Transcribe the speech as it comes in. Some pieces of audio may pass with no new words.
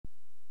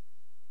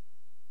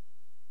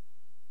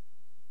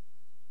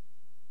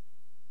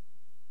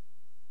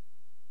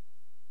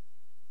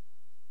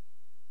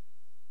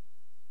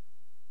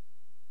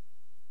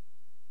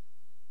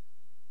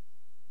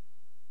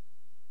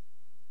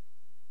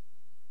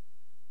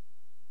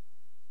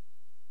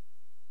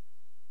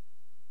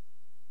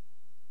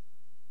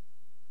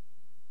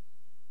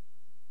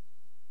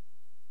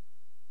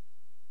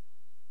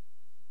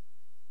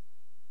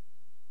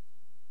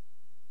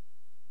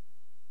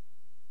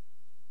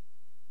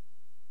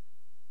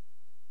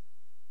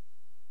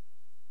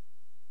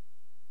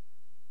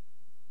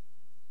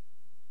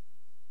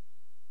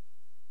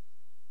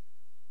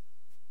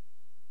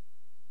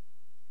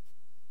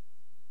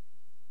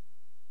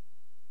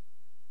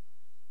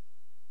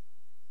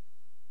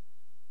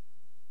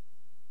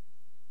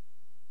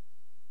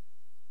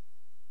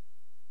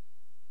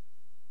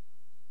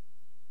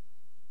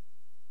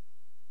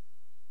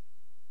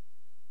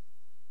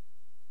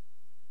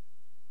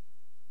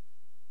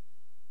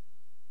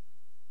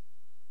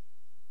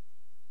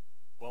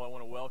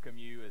welcome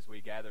you as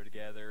we gather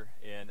together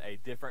in a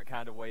different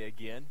kind of way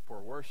again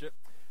for worship,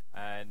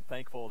 and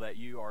thankful that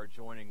you are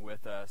joining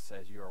with us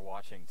as you are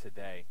watching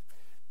today.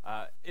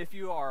 If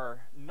you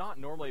are not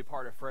normally a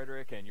part of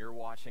Frederick and you're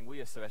watching, we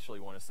especially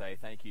want to say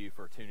thank you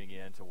for tuning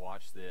in to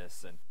watch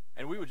this,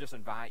 and we would just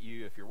invite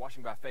you, if you're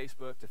watching by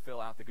Facebook, to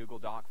fill out the Google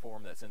Doc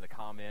form that's in the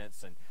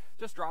comments and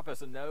just drop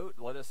us a note.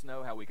 Let us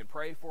know how we can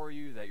pray for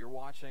you, that you're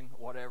watching,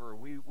 whatever.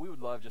 We would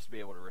love just to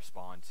be able to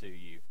respond to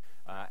you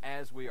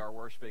as we are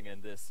worshiping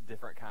in this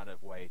different kind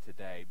of way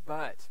today.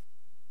 But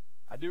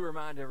I do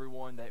remind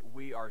everyone that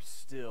we are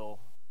still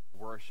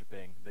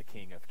worshiping the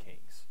King of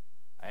Kings.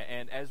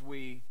 And as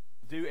we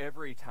do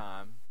every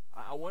time,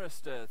 I want us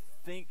to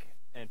think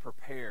and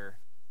prepare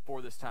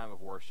for this time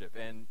of worship.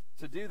 And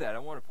to do that, I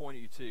want to point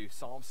you to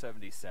Psalm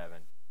 77,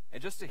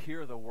 and just to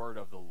hear the word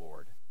of the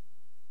Lord.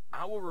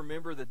 I will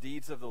remember the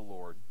deeds of the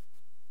Lord.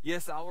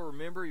 Yes, I will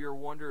remember your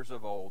wonders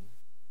of old.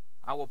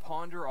 I will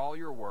ponder all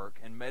your work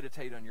and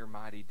meditate on your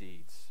mighty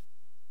deeds.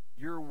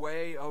 Your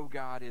way, O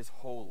God, is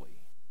holy.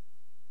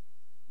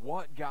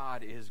 What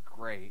God is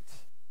great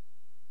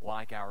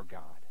like our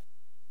God?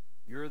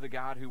 You're the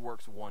God who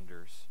works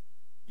wonders.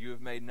 You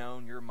have made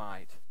known your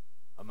might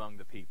among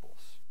the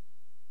peoples.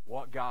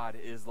 What God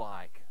is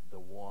like the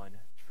one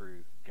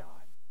true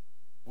God?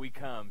 We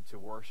come to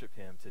worship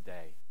him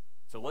today.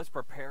 So let's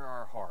prepare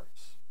our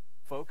hearts,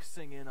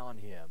 focusing in on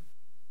him,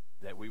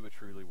 that we would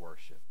truly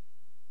worship.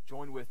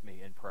 Join with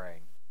me in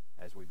praying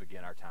as we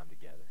begin our time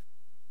together.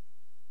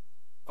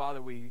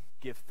 Father, we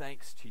give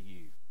thanks to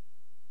you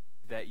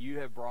that you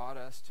have brought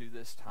us to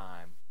this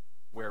time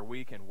where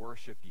we can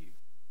worship you.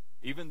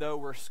 Even though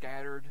we're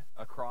scattered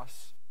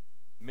across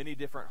many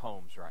different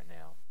homes right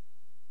now,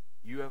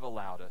 you have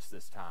allowed us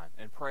this time.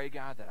 And pray,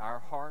 God, that our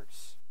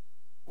hearts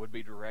would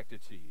be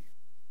directed to you.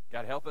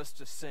 God, help us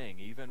to sing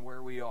even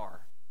where we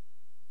are,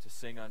 to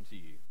sing unto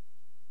you.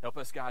 Help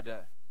us, God,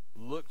 to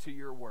look to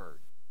your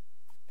word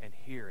and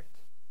hear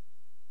it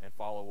and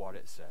follow what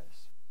it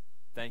says.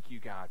 Thank you,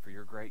 God, for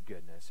your great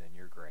goodness and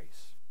your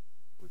grace.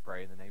 We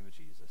pray in the name of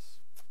Jesus.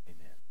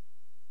 Amen.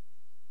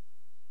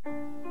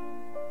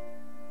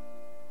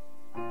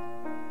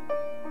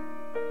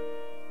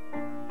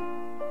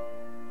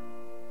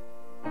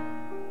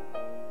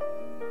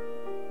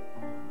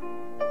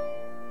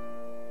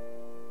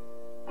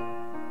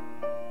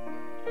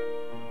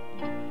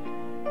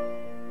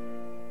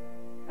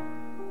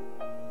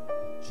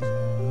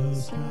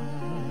 Just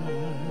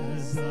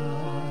as I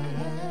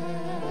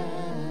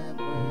am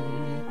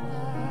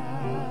without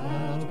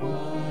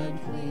one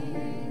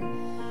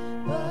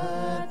plea,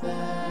 but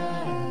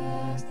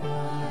that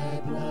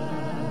thy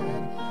blood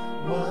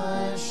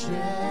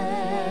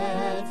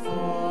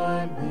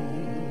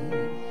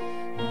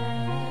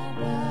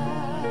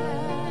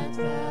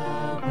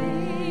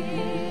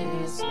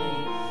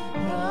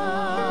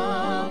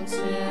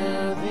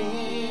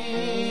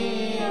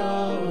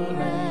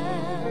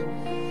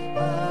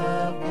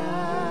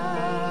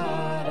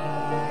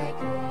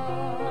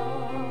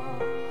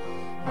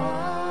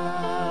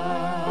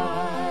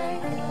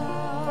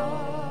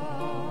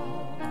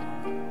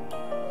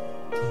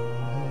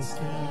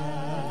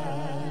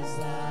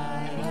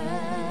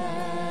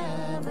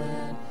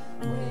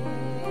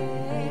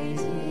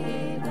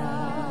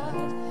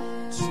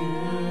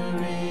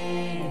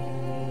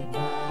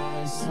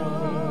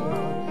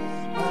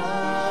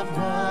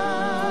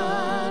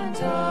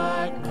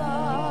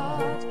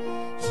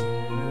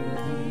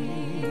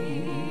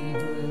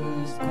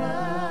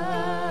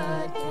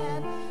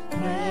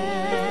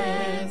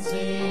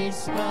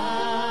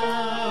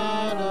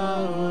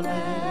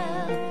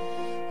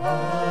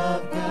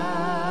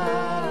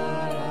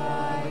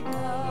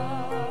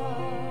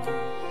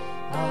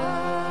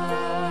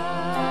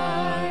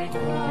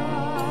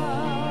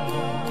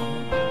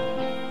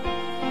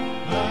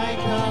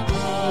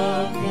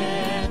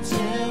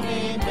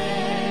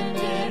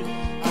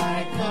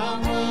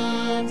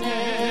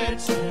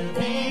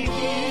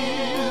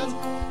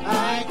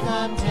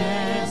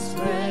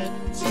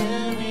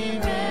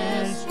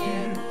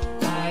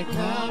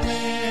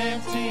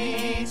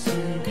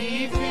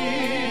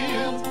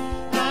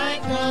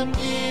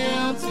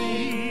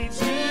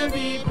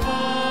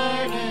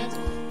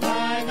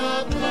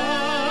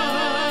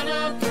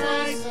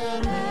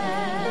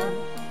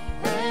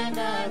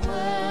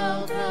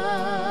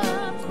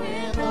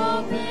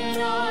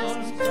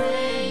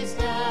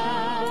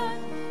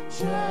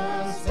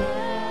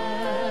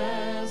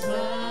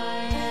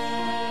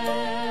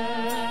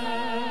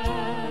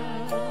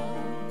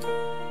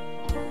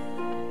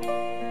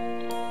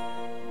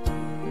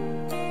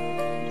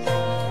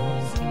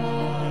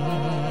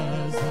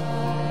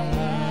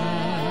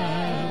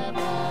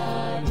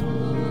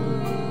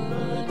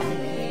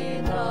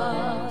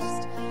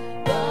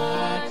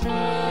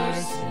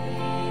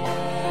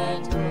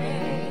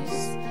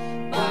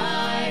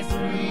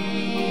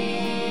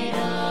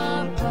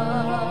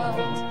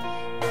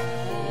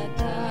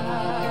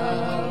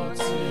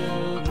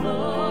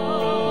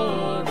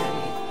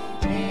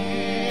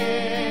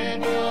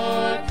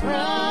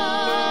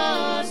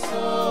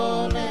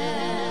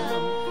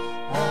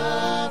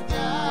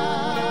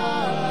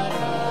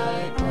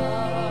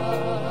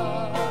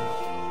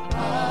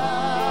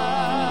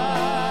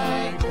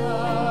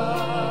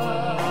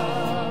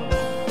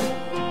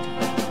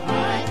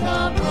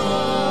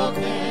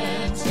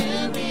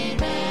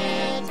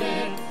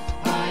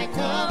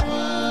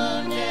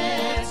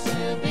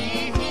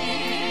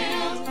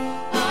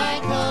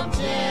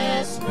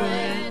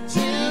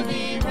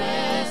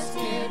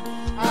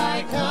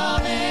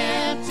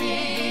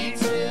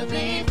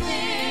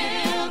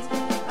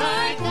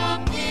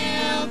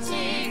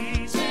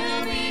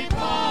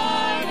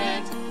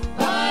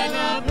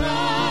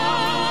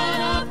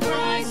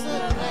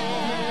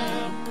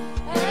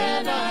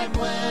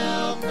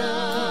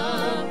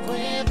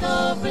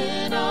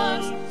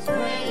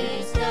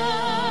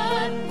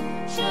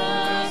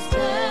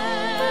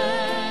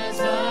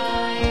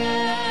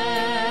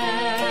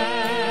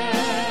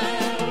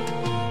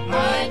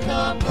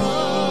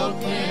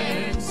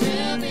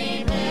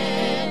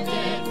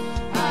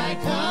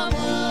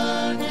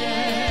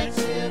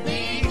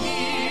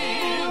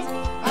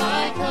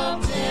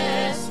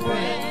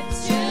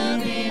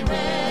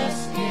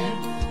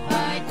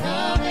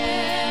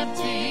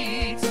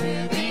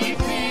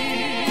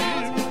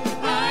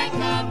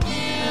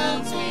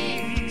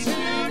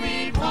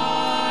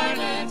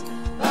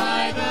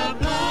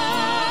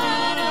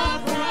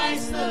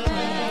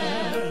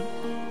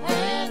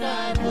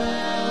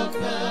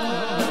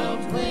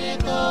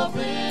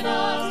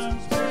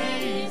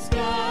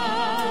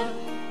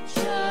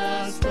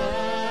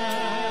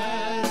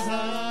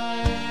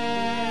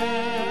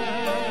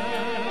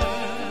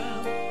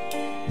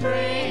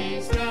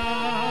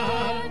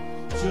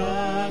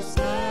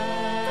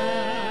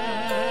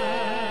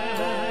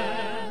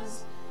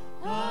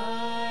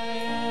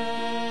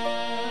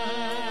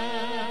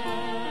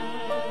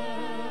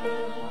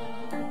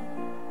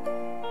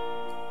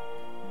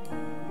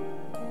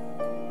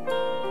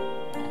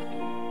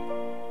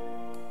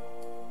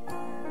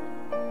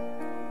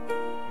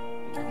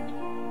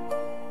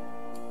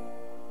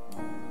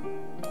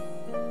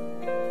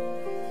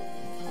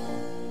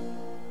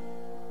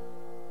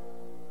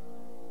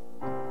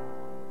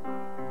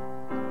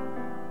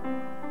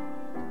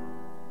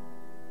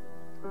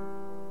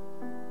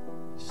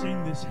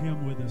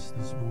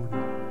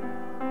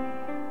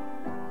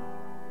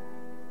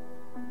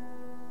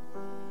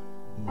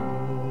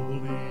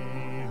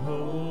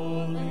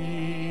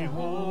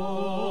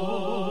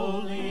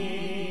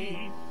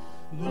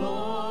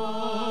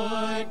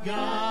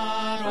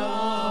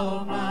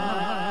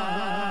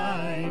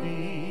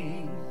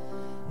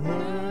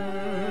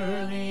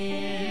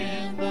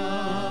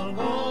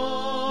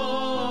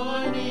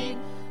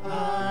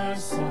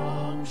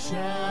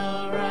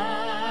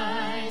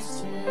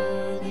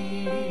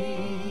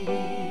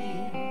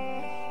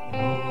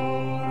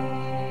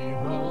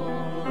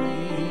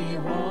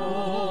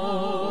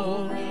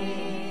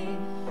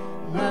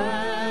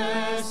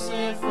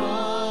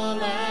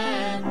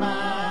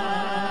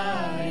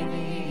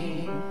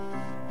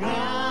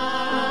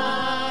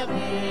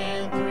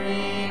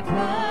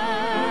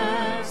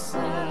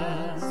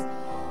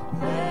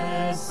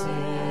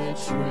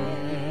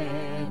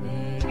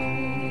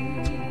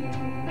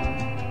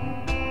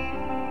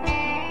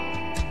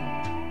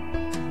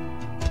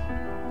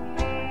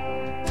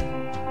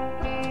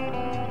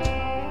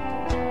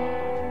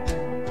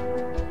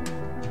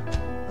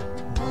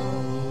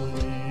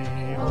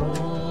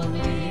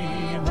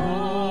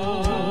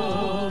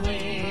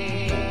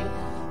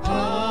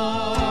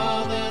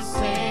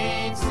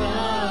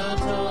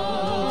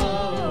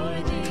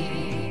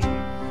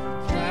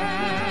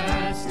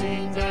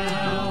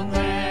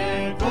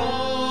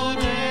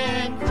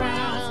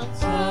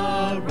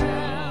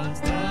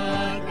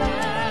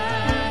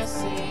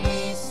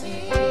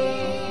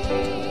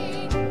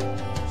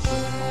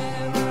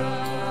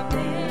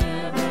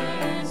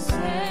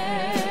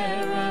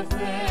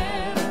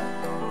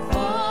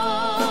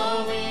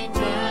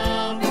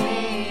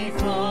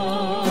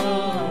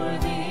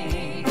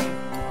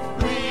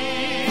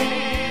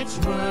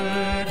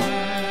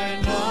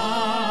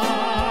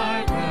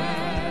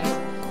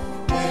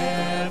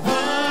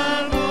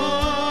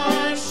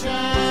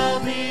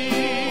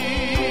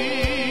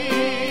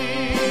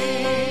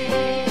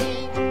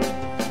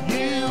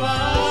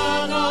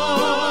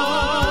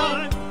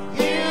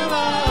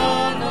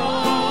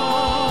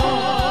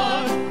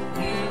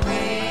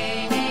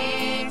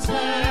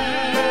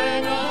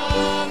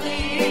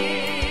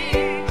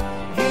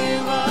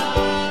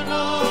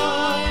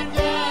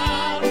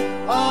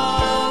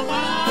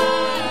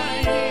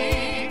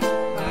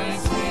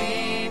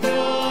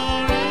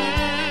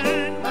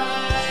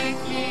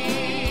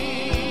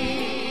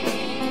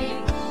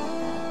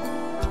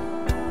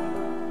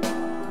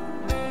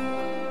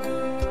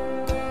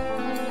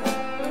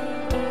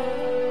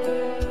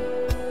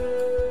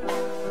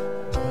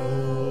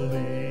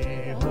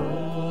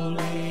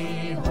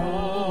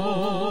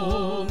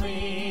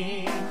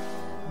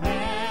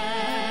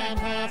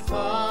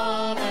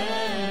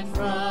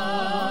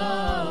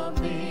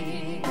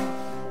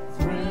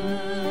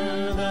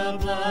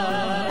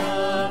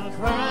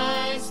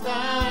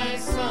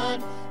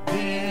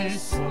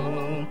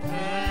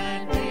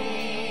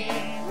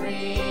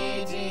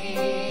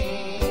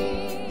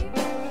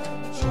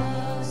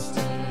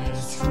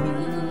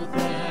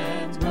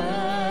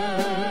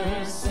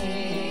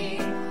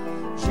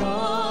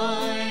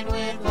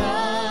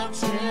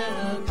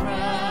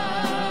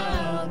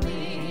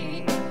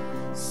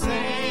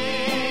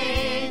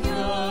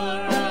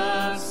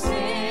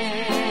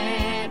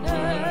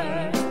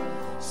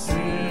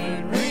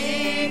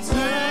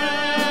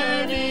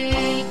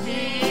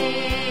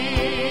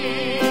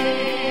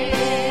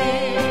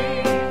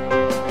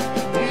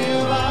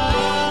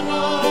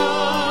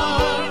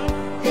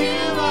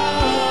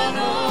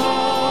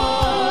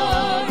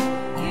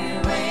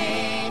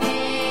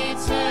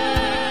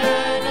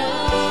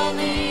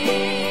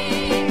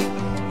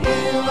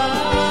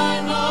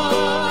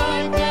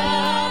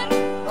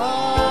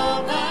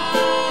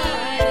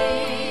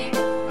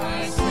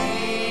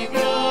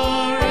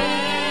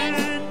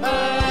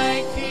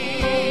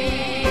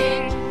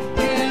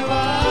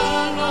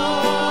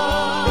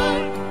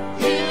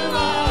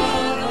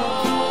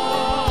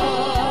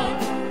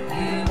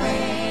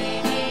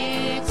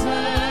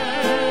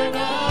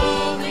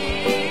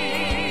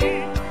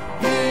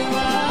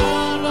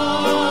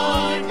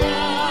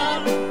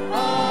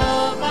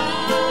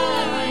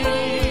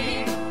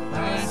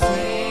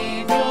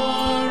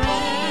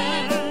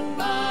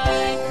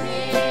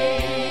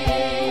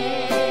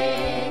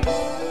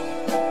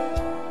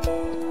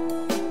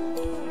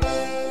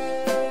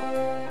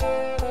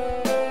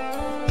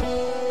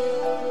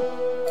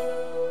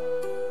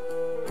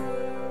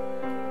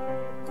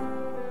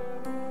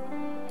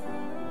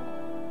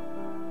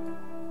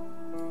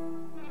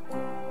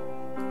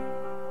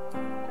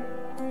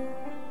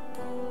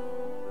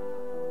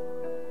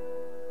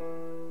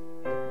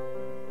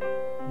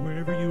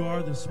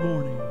This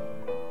morning,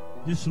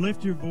 just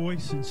lift your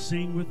voice and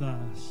sing with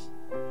us.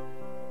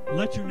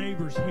 Let your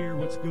neighbors hear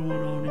what's going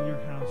on in your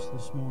house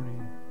this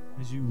morning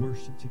as you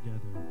worship together.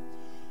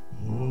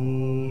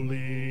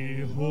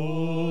 Holy,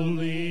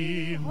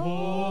 holy,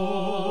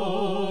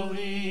 holy,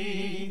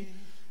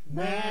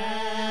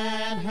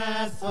 man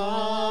hath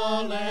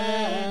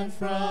fallen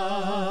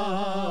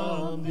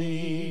from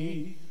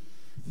thee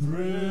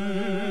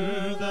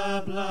through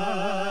the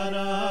blood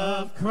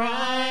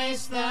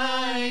Christ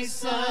thy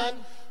Son,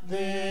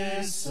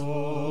 this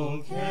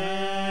soul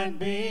can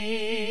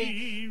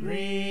be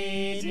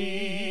redeemed.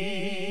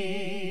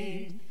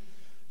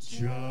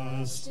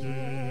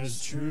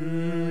 Justice,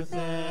 truth,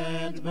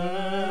 and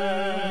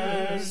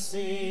mercy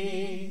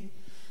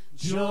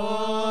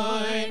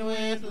join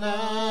with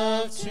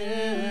love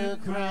to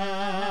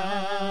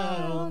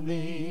crown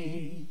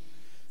thee,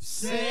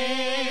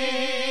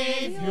 Savior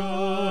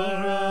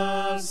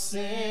of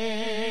sinners,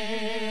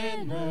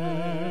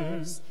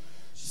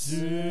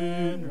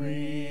 soon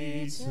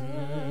returning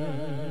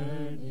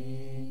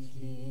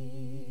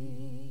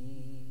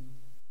King.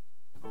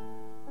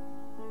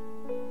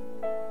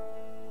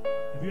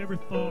 Have you ever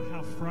thought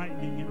how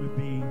frightening it would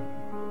be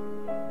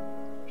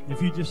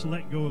if you just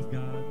let go of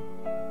God?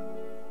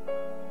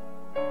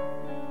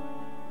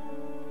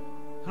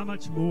 How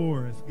much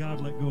more if God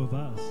let go of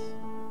us?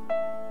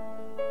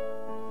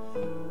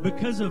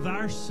 Because of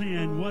our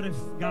sin, what if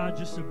God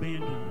just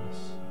abandoned us?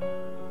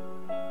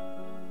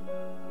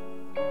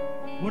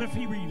 What if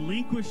He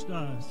relinquished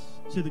us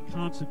to the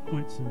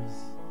consequences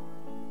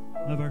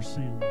of our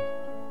sin?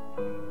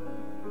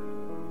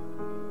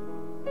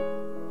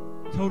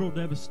 Total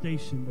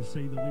devastation, to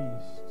say the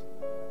least.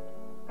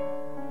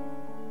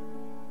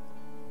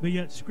 But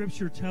yet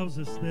Scripture tells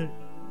us that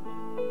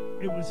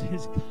it was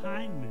His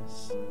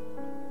kindness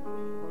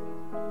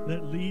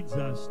that leads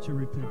us to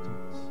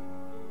repentance.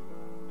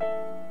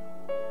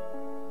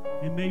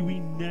 And may we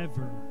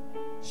never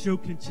show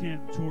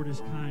contempt toward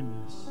His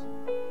kindness.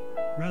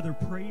 Rather,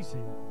 praise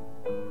Him,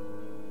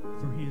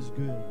 for He is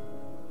good.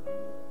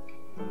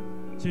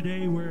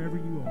 Today, wherever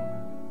you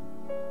are,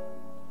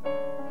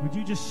 would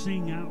you just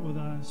sing out with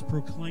us,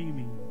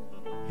 proclaiming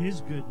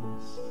His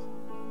goodness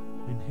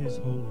and His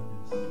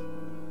holiness?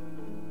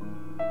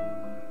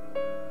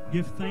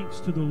 Give thanks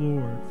to the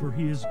Lord, for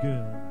He is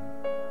good.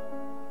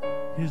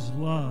 His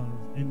love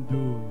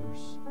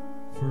endures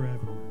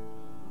forever.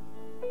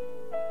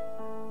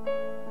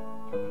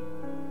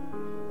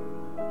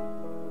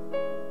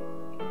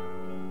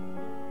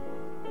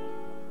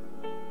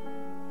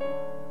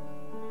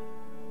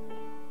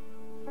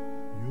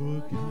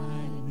 Your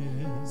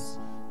kindness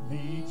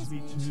leads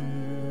me to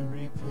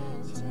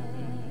repentance.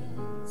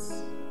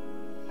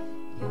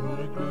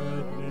 Your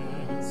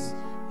goodness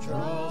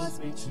draws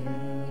me to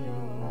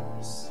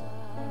your side.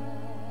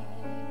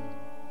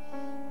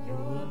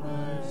 Your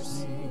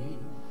mercy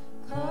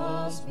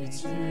calls me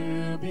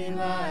to be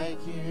like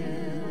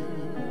you.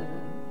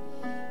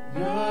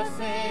 Your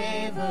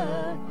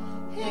favor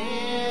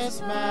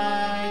is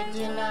my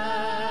delight.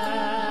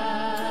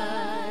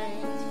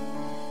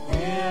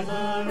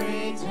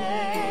 Every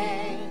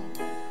day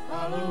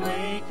I'll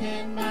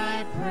awaken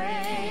my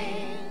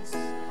praise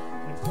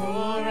and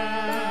pour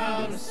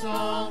out a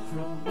song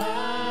from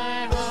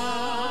my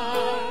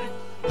heart.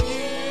 You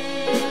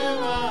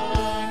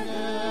are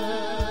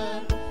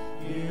good,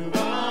 you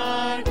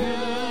are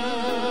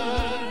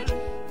good,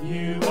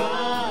 you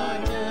are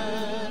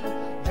good,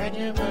 and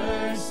your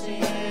mercy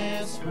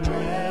is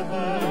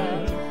forever.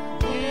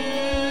 You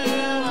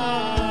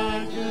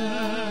are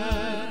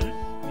good,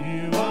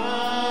 you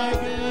are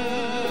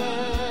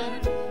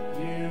good,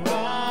 you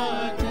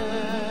are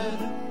good,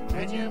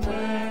 and your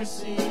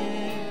mercy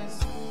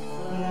is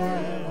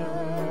forever.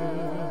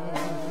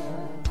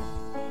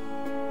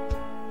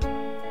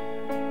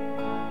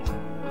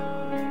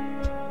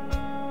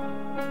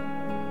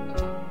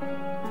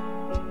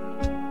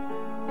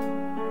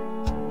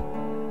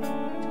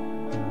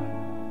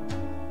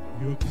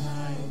 Your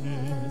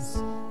kindness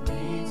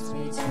leads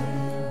me to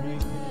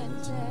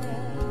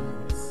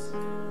repentance.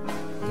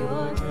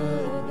 Your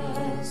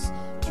goodness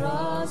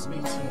draws me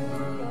to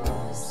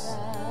your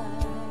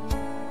side.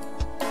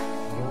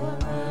 Your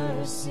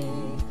mercy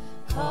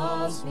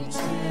calls me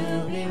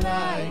to be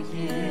like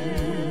you.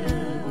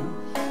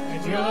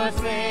 And your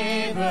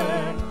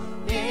favor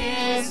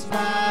is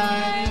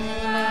my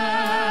delight.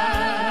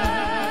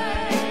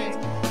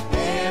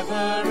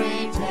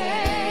 Every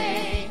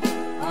day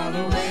I'll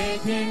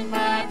awaken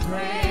my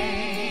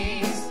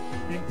praise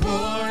and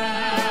pour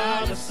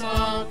out a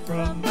song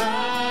from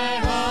my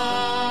heart.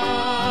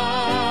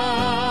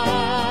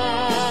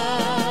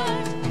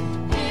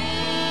 You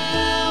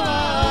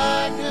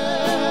are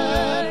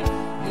good,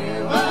 you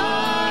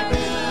are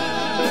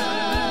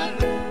good,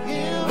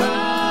 you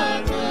are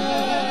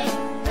good,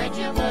 and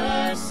your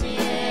mercy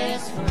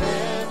is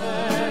forever.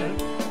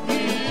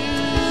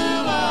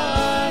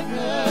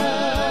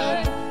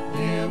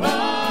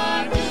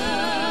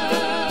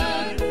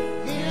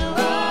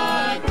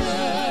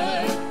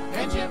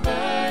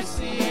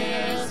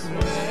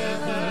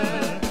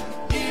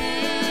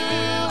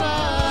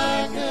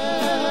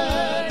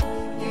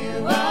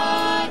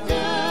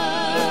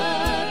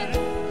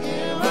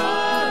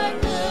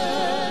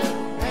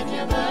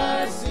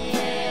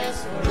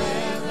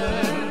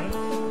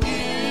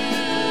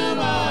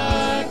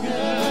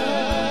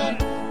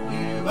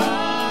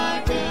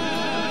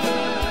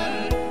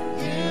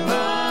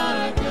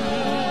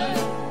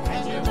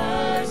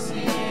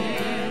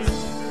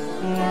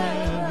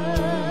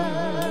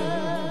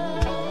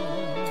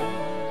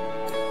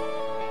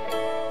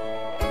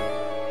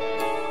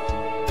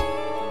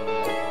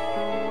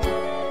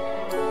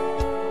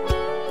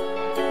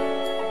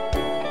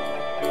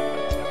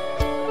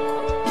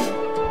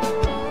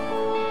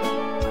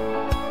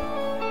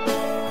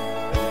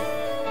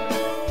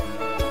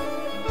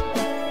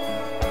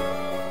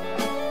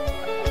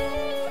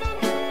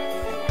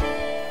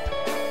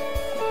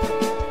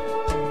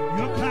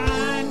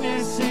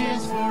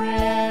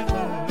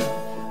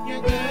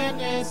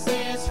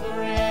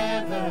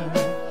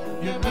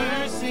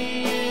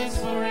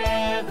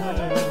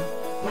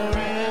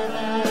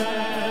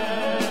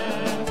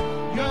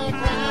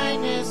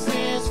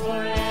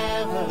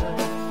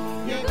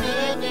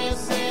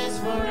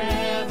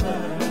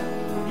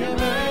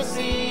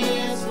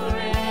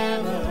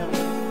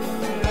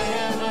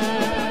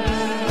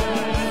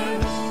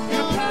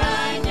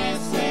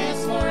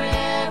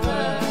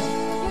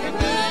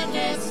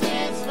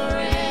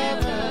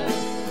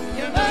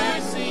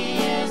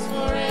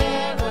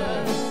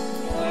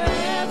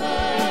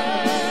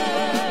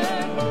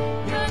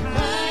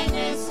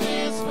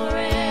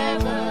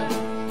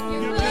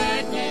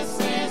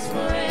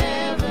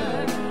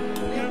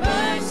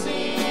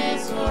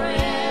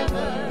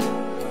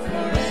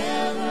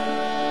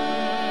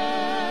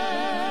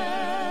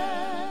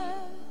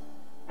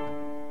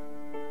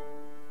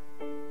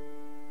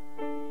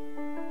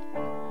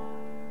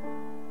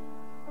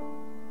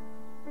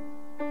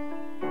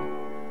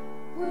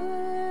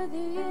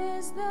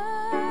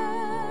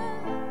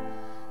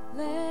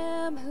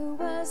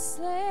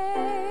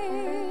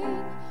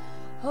 slain.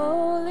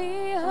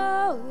 Holy,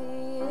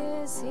 holy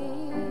is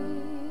he.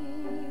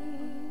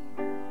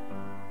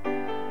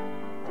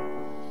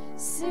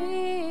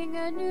 Sing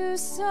a new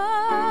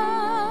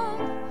song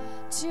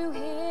to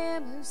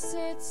him who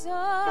sits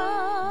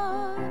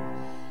on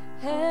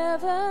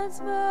heaven's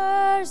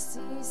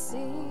mercy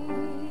seat.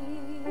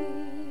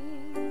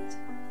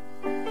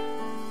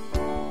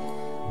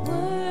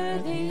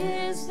 Worthy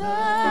is the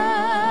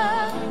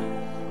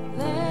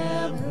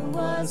Lamb who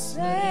was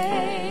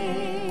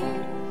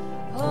slain.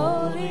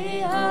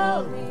 Holy,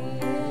 holy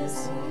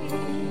is he.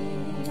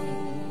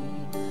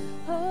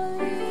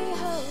 Holy,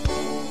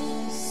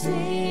 holy.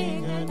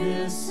 Sing a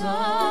new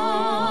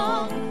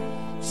song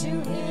to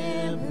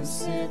him who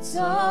sits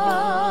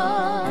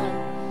on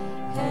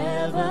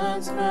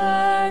heaven's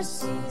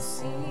mercy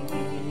seat.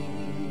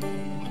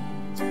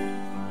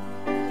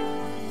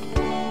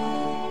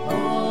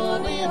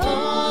 Holy,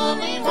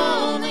 holy,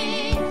 holy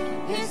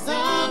is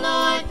the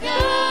Lord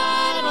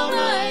God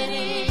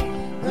Almighty,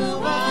 who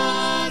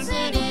was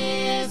and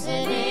is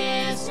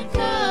to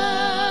come.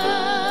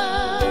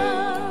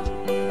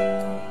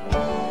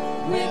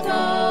 With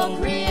all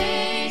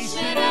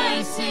creation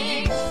I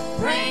sing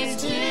praise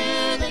to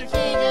the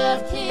King of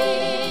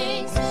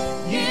Kings.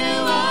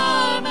 You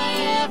are my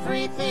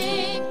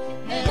everything,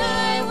 and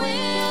I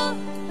will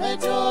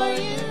adore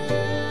you.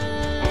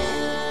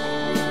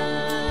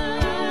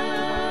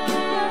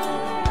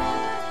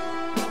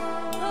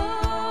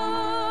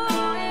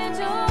 Oh,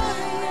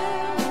 adore you,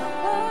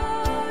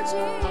 oh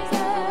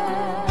Jesus.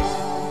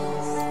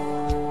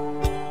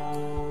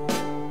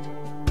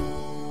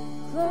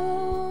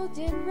 Clothed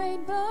in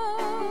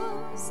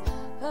rainbows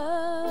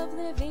of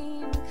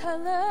living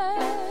color,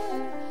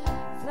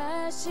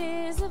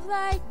 flashes of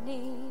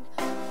lightning,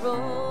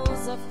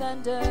 rolls of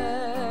thunder.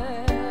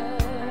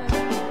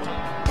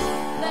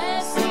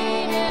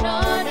 Blessing and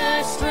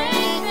honor,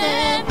 strength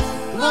and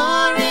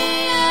glory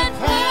and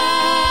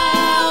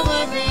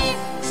power be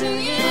to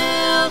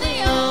you, the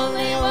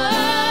only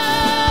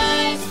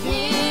wise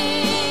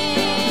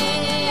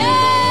King.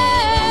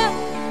 Yeah.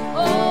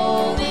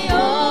 Holy,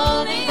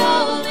 holy,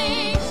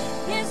 holy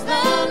is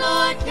the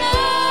Lord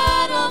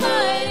God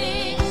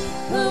Almighty,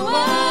 who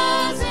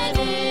was and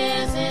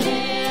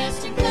is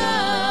to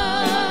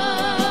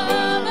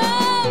come. Oh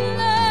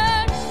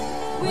Lord,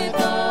 with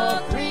all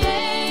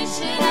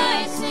creation I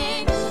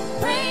sing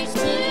praise to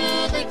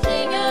the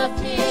King of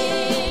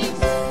Kings.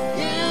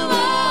 You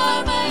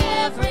are my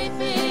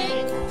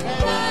everything,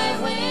 and I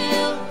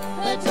will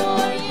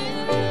adore you.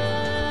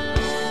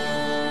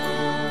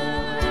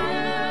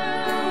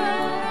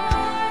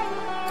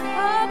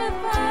 Abba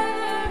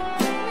Father,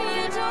 we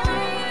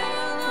adore you,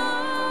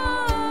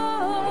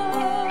 Lord.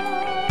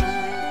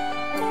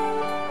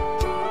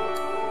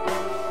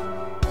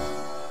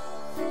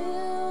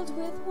 Filled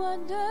with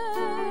wonder,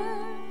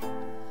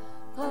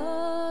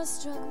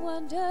 awestruck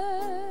wonder,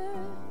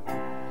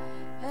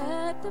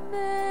 at the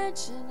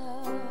mention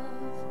of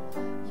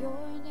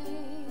your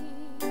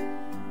name.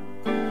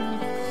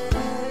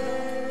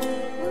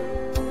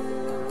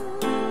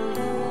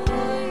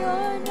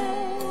 Your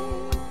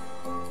name,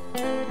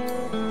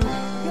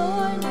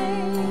 your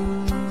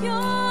name,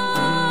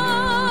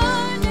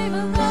 your name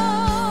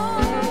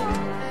alone,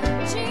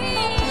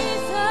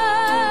 Jesus.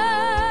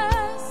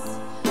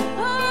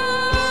 Oh,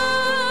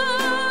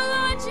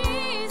 Lord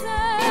Jesus.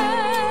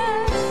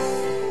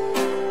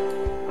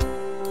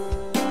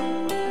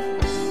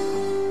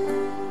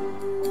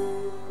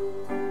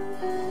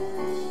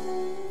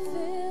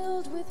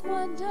 Filled with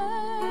wonder,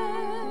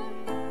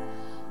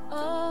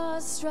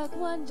 awestruck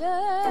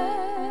wonder,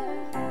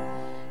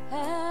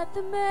 at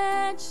the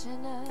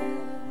mention of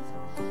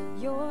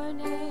your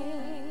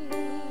name.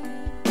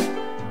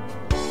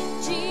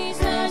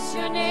 Jesus,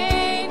 your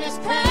name is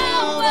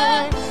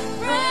power,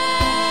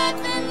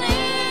 breath and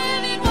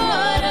living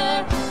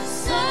water,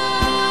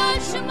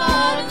 such a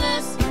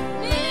marvelous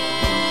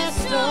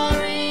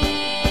mystery.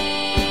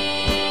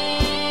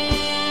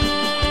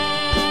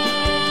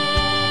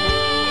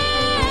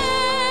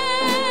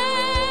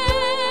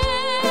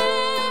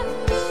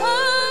 Oh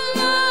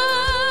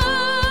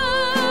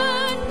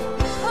Lord,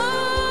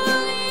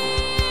 holy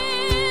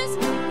is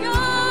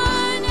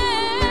your name.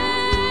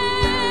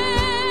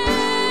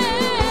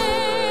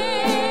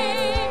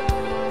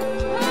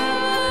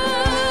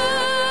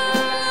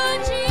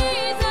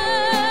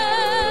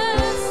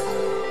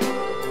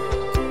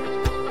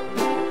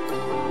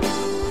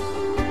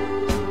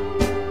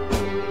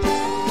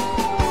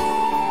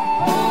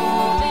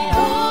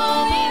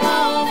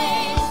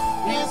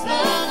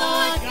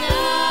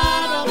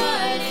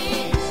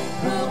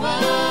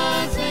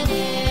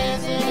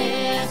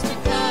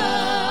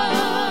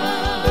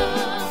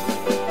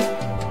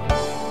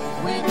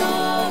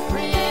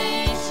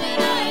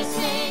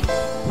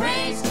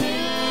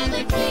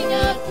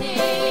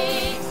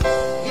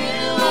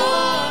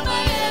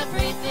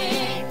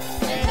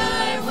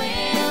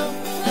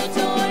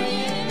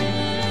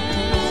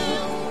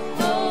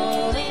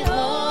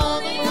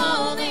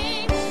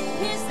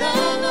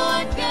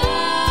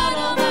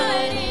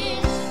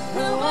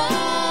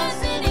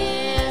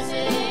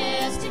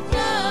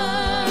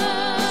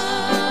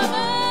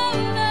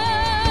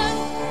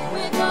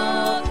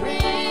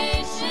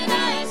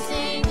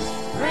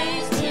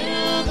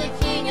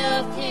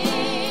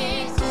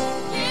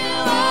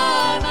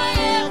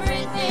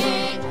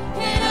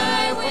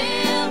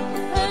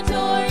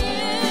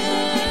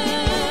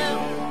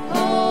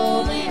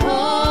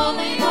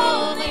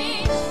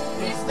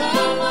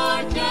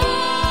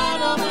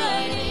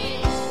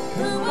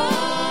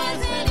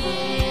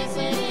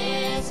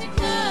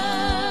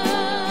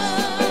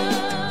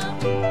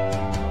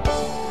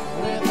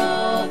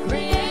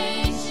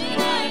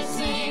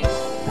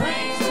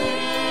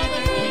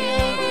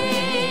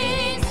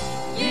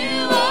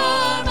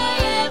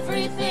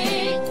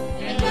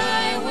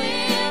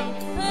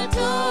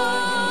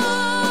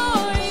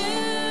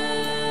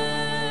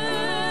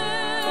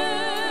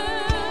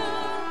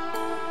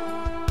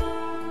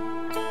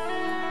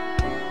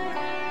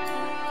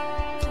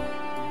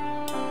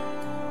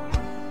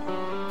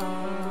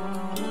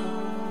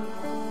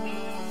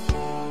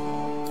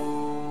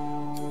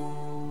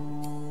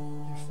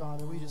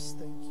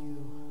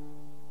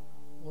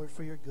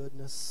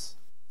 goodness.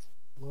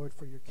 Lord,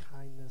 for your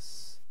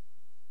kindness.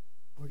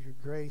 Lord, your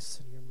grace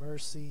and your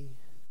mercy.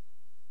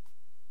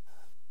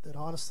 That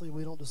honestly,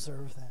 we don't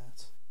deserve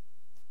that.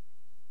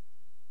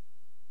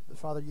 But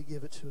Father, you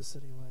give it to us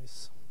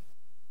anyways.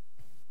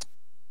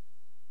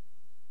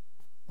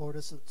 Lord,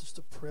 it's just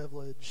a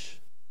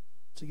privilege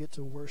to get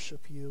to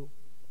worship you.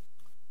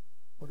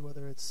 Lord,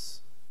 whether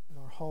it's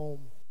in our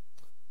home,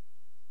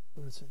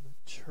 whether it's in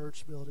the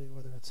church building,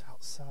 whether it's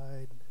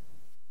outside.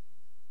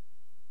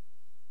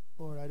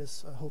 Lord, I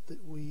hope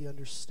that we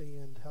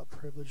understand how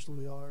privileged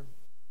we are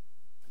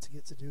to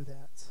get to do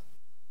that.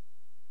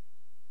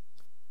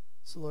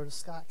 So Lord, as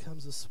Scott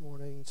comes this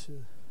morning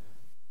to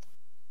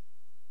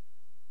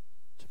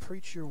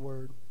preach your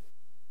word,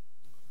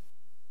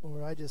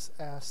 Lord, I just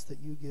ask that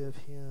you give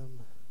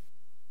him,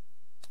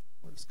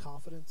 Lord, his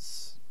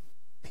confidence,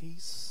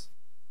 peace,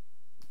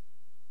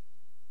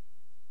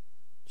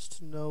 just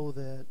to know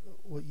that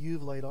what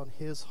you've laid on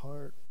his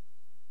heart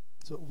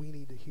is what we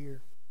need to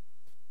hear.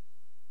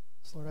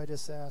 So Lord, I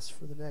just ask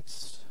for the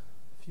next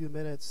few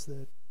minutes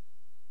that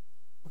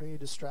any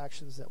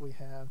distractions that we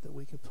have, that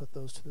we can put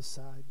those to the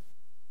side.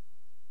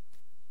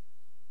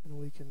 And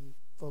we can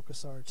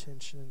focus our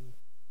attention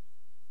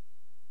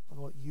on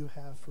what you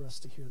have for us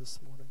to hear this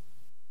morning.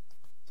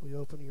 So we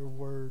open your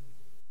word.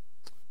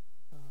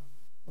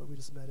 Lord, we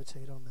just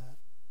meditate on that.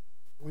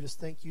 We just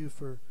thank you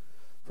for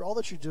all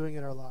that you're doing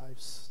in our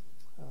lives.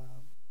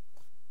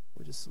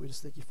 We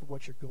just thank you for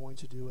what you're going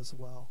to do as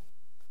well.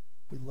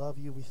 We love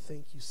you. We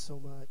thank you so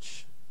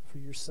much for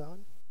your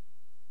Son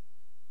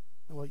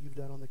and what you've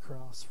done on the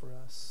cross for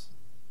us.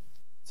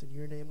 It's in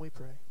your name we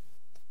pray.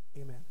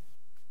 Amen.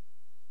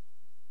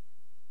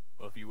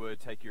 Well, if you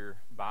would, take your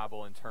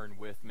Bible and turn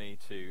with me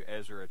to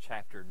Ezra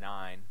chapter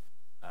 9.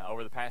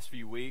 Over the past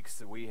few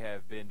weeks, we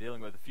have been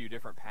dealing with a few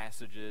different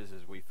passages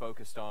as we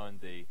focused on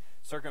the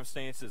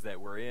circumstances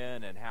that we're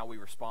in and how we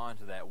respond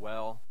to that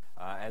well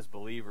as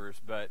believers.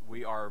 But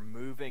we are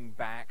moving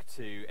back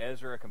to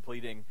Ezra,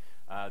 completing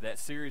that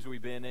series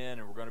we've been in,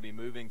 and we're going to be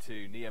moving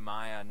to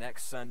Nehemiah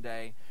next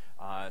Sunday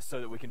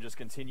so that we can just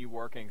continue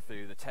working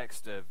through the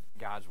text of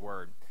God's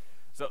Word.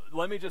 So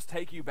let me just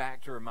take you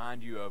back to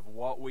remind you of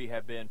what we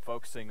have been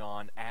focusing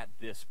on at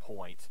this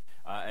point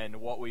and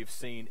what we've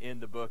seen in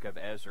the book of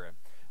Ezra.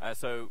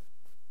 So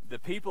the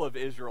people of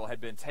Israel had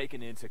been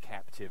taken into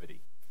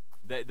captivity.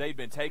 They'd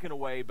been taken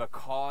away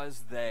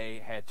because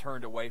they had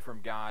turned away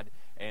from God,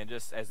 and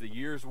just as the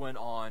years went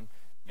on,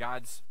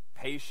 God's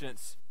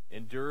patience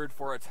endured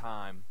for a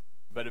time,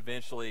 but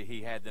eventually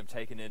he had them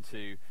taken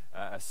into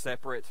a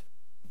separate,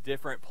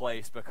 different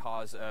place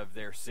because of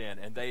their sin.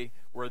 And they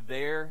were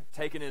there,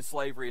 taken in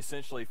slavery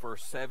essentially for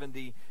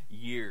 70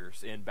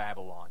 years in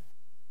Babylon.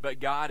 But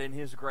God, in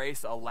his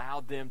grace,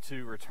 allowed them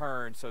to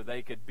return so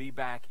they could be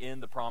back in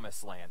the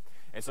promised land.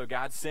 And so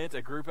God sent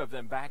a group of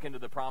them back into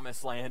the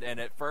promised land, and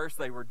at first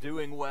they were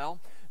doing well.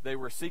 They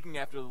were seeking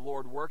after the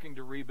Lord, working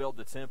to rebuild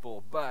the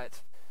temple,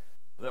 but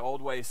the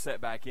old ways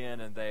set back in,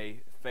 and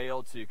they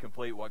failed to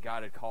complete what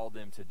God had called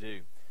them to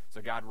do.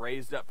 So God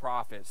raised up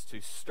prophets to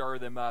stir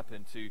them up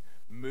and to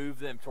move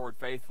them toward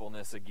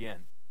faithfulness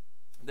again.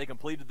 They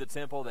completed the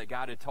temple that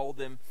God had told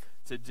them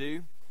to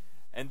do.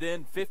 And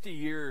then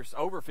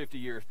over 50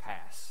 years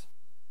pass,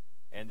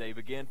 and they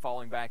begin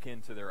falling back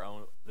into their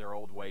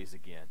old ways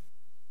again.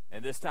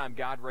 And this time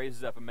God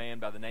raises up a man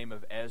by the name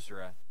of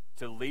Ezra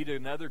to lead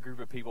another group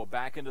of people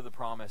back into the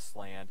promised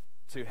land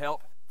to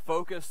help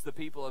focus the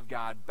people of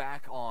God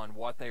back on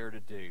what they are to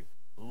do,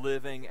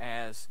 living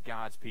as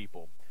God's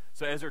people.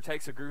 So Ezra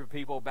takes a group of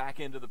people back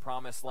into the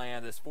promised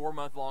land, this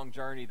 4-month-long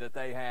journey that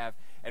they have,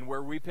 and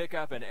where we pick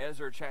up in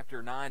Ezra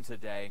chapter 9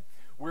 today,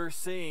 we're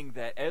seeing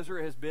that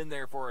Ezra has been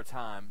there for a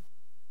time,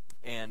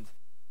 and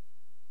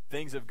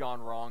things have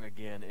gone wrong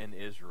again in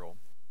Israel.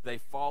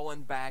 They've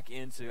fallen back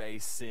into a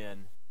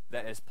sin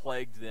that has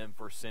plagued them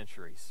for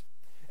centuries.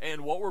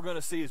 And what we're going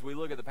to see as we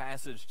look at the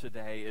passage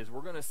today is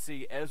we're going to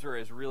see Ezra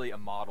as really a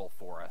model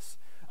for us.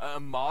 A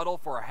model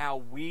for how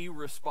we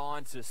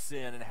respond to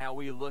sin and how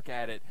we look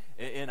at it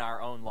in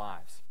our own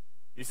lives.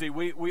 You see,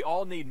 we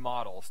all need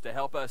models to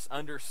help us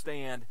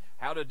understand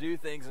how to do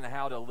things and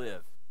how to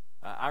live.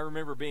 I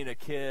remember being a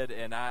kid,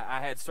 and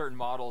I had certain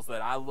models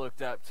that I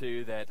looked up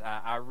to that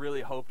I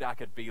really hoped I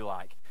could be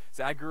like.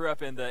 So I grew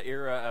up in the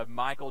era of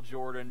Michael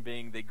Jordan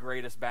being the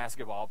greatest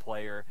basketball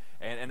player,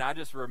 and I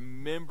just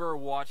remember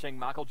watching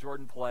Michael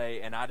Jordan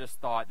play, and I just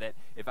thought that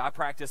if I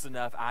practiced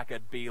enough, I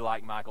could be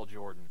like Michael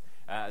Jordan.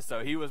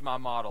 So he was my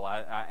model.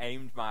 I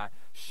aimed my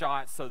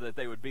shots so that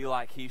they would be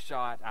like he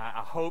shot.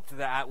 I hoped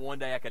that one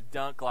day I could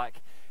dunk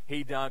like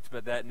he dunked,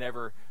 but that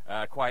never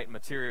quite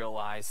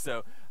materialized.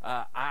 So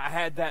I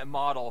had that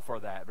model for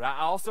that. But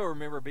I also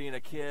remember being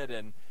a kid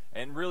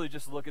and really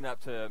just looking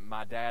up to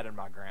my dad and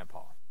my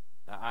grandpa.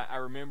 I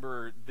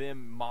remember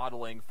them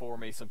modeling for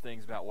me some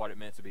things about what it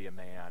meant to be a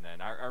man.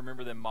 And I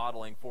remember them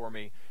modeling for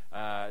me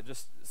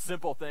just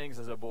simple things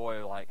as a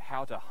boy, like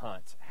how to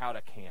hunt, how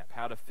to camp,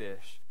 how to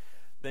fish,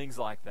 things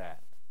like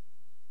that.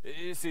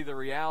 You see, the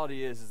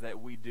reality is that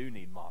we do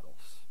need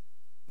models.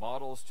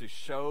 Models to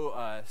show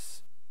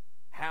us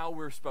how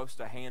we're supposed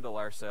to handle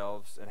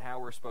ourselves and how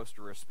we're supposed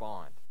to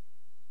respond.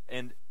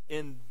 And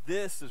in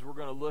this, as we're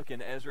going to look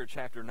in Ezra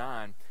chapter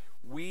 9,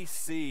 we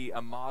see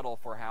a model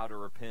for how to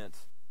repent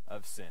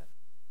of sin.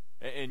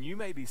 And you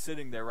may be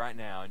sitting there right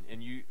now,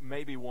 and you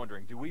may be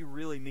wondering, do we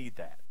really need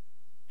that?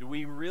 Do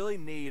we really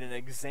need an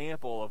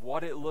example of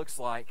what it looks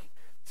like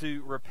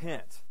to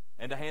repent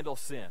and to handle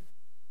sin?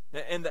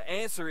 And the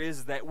answer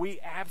is that we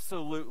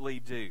absolutely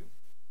do.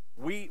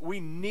 We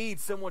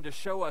need someone to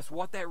show us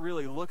what that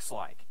really looks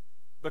like,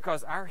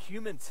 because our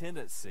human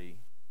tendency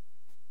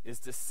is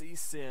to see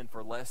sin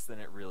for less than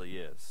it really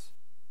is,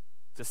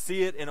 to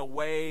see it in a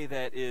way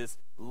that is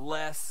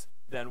less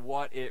than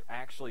what it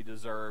actually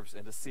deserves,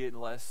 and to see it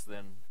less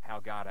than how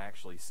God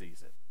actually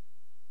sees it.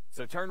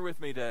 So turn with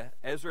me to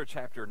Ezra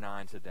chapter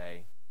 9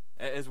 today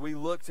as we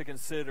look to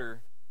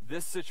consider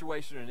this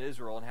situation in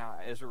Israel and how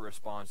Ezra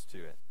responds to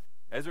it.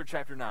 Ezra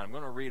chapter 9, I'm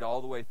going to read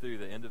all the way through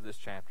the end of this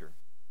chapter.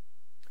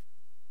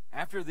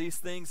 After these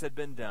things had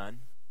been done,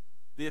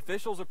 the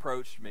officials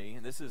approached me,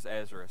 and this is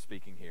Ezra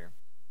speaking here.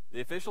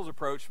 The officials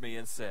approached me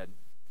and said,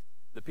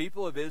 "The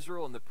people of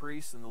Israel and the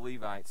priests and the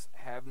Levites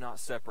have not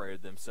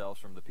separated themselves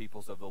from the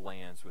peoples of the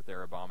lands with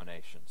their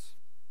abominations.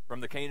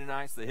 From the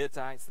Canaanites, the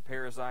Hittites, the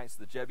Perizzites,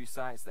 the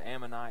Jebusites, the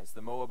Ammonites,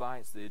 the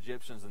Moabites, the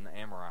Egyptians, and the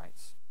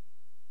Amorites.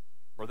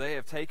 For they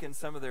have taken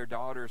some of their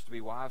daughters to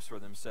be wives for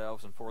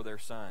themselves and for their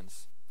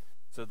sons.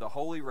 So the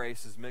holy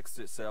race has mixed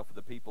itself with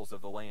the peoples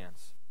of the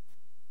lands.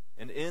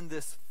 And in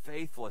this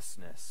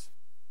faithlessness,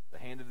 the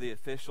hand of the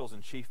officials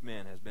and chief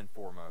men has been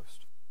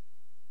foremost.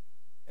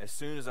 As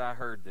soon as I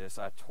heard this,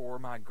 I tore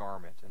my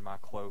garment and my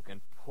cloak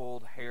and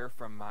pulled hair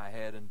from my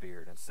head and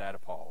beard and sat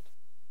appalled.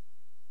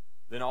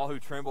 Then all who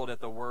trembled at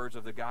the words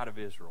of the God of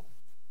Israel,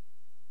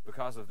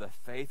 because of the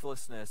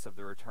faithlessness of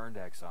the returned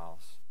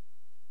exiles,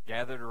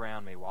 gathered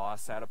around me while I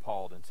sat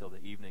appalled until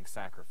the evening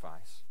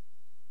sacrifice.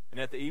 And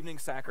at the evening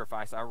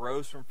sacrifice I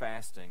rose from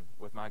fasting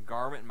with my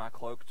garment and my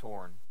cloak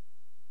torn,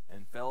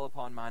 and fell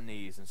upon my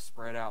knees and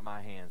spread out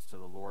my hands to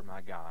the Lord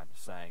my God,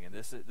 saying," and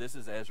this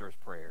is Ezra's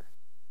prayer,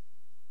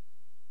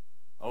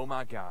 "O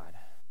my God,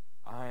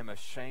 I am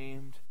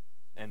ashamed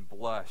and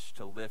blush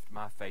to lift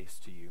my face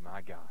to you,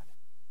 my God.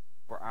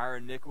 For our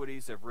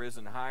iniquities have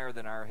risen higher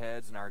than our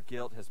heads, and our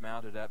guilt has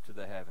mounted up to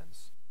the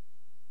heavens.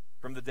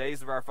 From the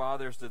days of our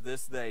fathers to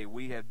this day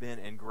we have been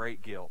in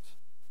great guilt.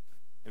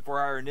 And for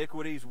our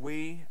iniquities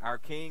we, our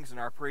kings and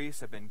our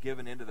priests, have been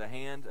given into the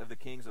hand of the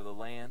kings of the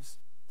lands,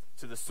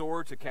 to the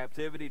sword, to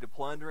captivity, to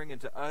plundering, and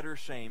to utter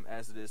shame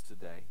as it is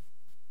today.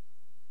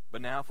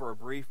 But now for a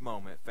brief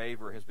moment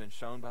favor has been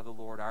shown by the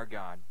Lord our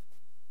God,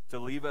 to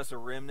leave us a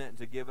remnant and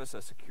to give us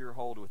a secure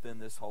hold within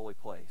this holy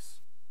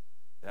place,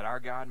 that our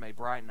God may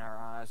brighten our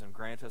eyes and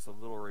grant us a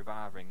little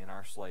reviving in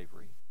our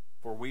slavery.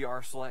 For we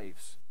are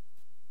slaves.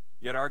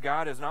 Yet our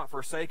God has not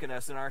forsaken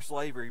us in our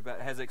slavery,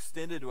 but has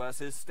extended to us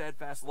his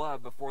steadfast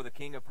love before the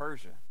king of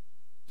Persia,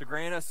 to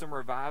grant us some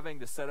reviving,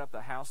 to set up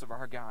the house of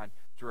our God,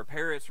 to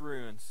repair its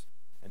ruins,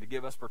 and to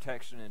give us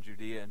protection in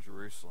Judea and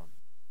Jerusalem.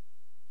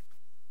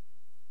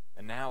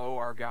 And now, O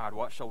our God,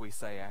 what shall we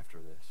say after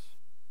this?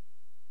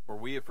 For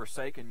we have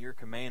forsaken your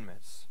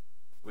commandments,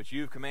 which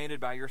you have commanded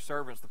by your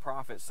servants the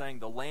prophets, saying,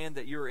 the land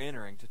that you are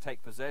entering to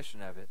take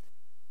possession of it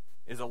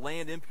is a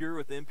land impure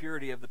with the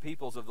impurity of the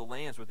peoples of the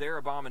lands, with their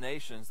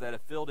abominations that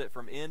have filled it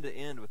from end to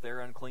end with their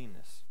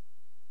uncleanness.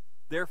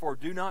 Therefore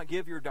do not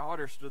give your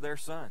daughters to their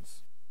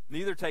sons,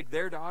 neither take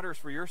their daughters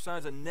for your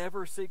sons, and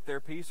never seek their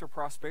peace or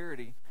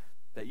prosperity,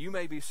 that you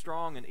may be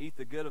strong and eat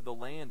the good of the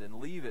land, and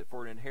leave it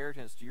for an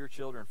inheritance to your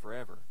children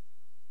forever.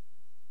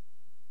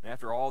 And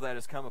after all that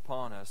has come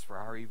upon us for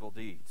our evil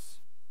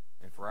deeds,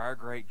 and for our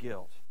great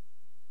guilt,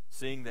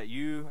 seeing that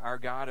you, our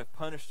God, have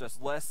punished us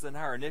less than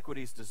our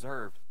iniquities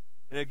deserved,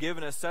 and have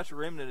given us such a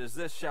remnant as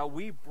this, shall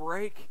we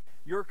break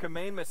your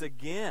commandments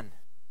again,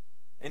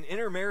 and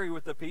intermarry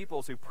with the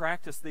peoples who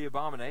practice the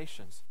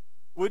abominations?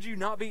 Would you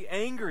not be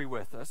angry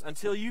with us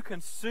until you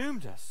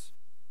consumed us,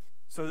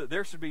 so that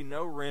there should be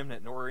no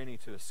remnant nor any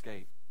to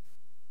escape?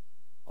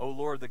 O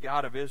Lord, the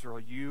God of Israel,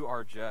 you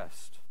are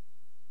just,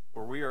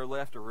 for we are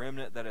left a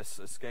remnant that has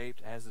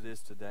escaped as it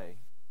is today.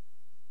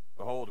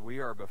 Behold, we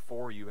are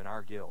before you in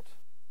our guilt,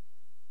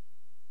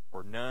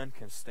 for none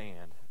can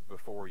stand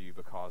before you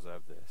because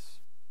of this."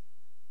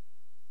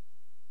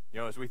 You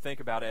know, as we think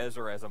about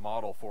Ezra as a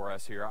model for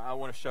us here, I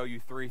want to show you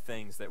three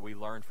things that we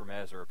learned from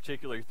Ezra,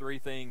 particularly three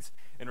things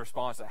in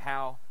response to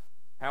how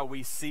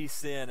we see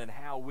sin and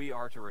how we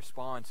are to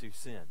respond to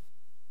sin.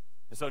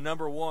 And so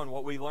number one,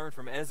 what we learned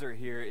from Ezra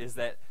here is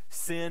that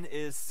sin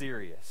is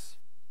serious.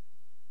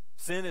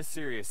 Sin is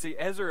serious. See,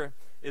 Ezra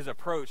is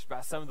approached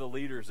by some of the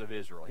leaders of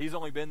Israel. He's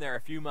only been there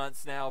a few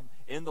months now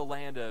in the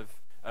land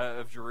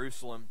of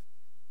Jerusalem.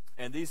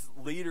 And these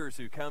leaders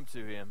who come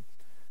to him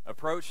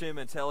approach him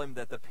and tell him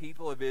that the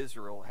people of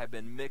Israel have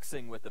been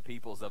mixing with the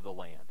peoples of the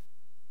land.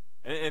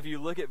 And if you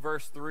look at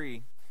verse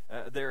 3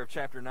 there of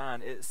chapter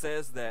 9, it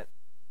says that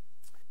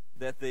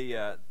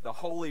the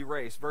holy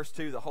race, verse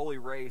 2, the holy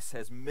race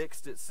has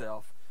mixed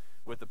itself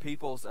with the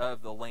peoples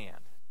of the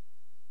land.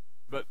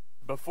 But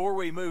before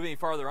we move any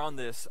farther on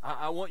this,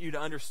 I want you to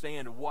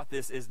understand what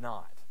this is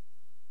not.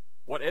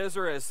 What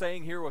Ezra is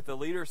saying here, what the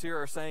leaders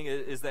here are saying,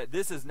 is that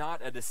this is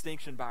not a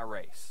distinction by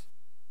race.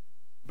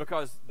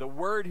 Because the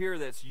word here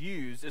that's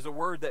used is a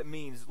word that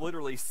means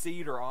literally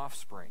seed or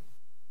offspring.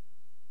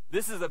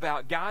 This is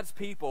about God's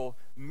people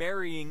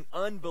marrying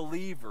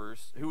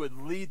unbelievers who would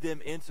lead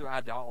them into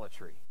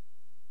idolatry.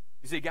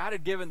 You see, God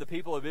had given the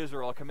people of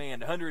Israel a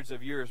command hundreds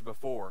of years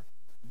before.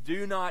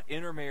 Do not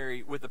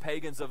intermarry with the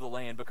pagans of the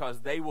land,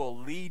 because they will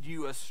lead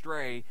you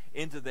astray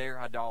into their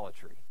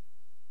idolatry.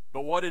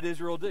 But what did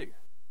Israel do?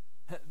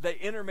 They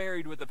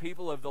intermarried with the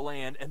people of the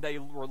land, and they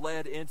were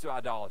led into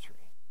idolatry.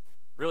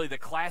 Really, the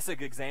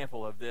classic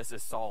example of this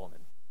is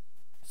Solomon.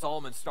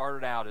 Solomon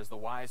started out as the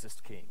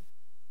wisest king,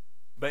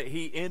 but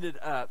he ended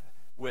up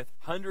with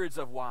hundreds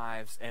of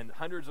wives and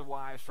hundreds of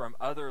wives from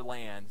other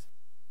lands.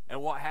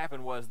 And what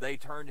happened was they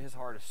turned his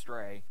heart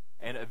astray,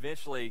 and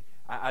eventually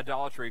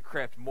idolatry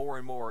crept more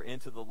and more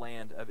into the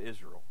land of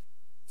Israel.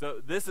 So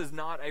this is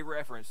not a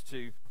reference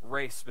to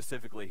race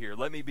specifically here.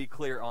 Let me be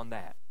clear on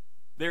that.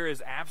 There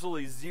is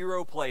absolutely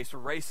zero place for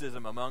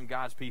racism among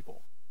God's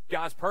people.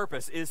 God's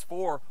purpose is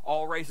for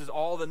all races,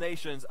 all the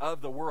nations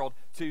of the world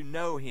to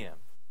know him.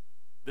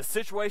 The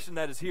situation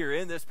that is here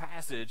in this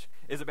passage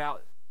is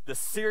about the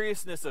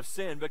seriousness of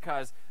sin,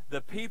 because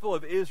the people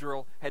of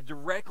Israel had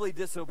directly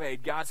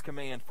disobeyed God's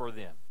command for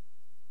them.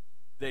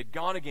 They had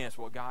gone against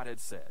what God had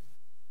said.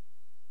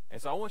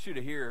 And so I want you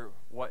to hear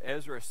what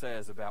Ezra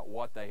says about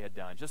what they had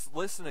done. Just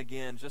listen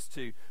again just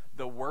to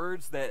the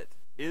words that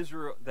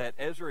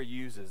Ezra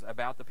uses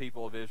about the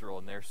people of Israel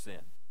and their sin.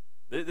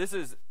 This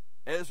is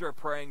Ezra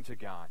praying to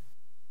God.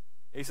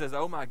 He says,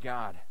 "Oh my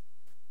God,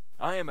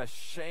 I am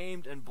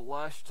ashamed and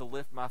blush to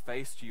lift my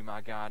face to you,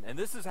 my God." And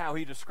this is how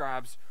he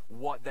describes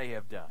what they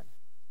have done.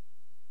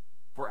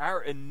 "For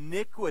our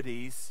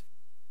iniquities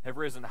have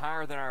risen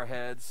higher than our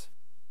heads,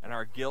 and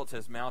our guilt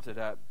has mounted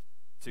up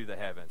to the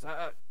heavens."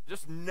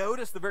 Just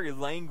notice the very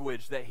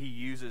language that he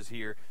uses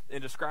here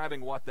in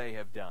describing what they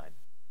have done.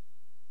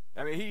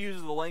 I mean, he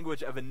uses the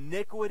language of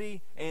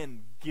iniquity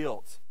and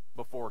guilt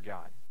before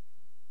God.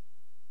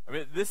 I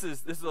mean, this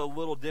is a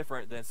little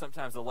different than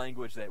sometimes the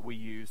language that we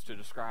use to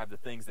describe the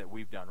things that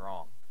we've done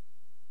wrong.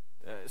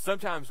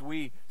 Sometimes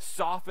we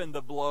soften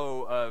the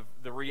blow of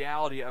the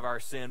reality of our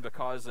sin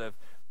because of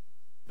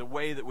the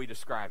way that we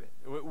describe it.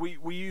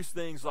 We use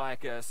things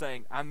like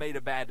saying, "I made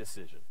a bad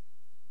decision,"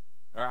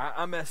 or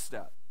 "I messed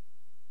up.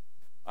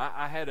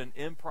 I had an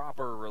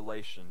improper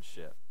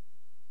relationship.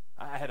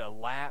 I had a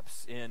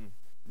lapse in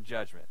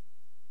judgment.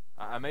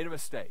 I made a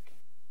mistake.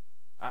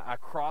 I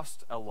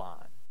crossed a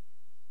line."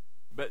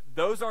 But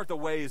those aren't the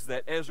ways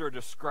that Ezra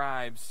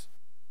describes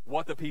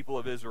what the people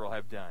of Israel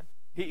have done.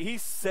 He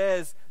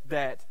says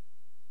that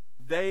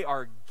they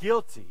are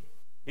guilty.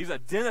 He's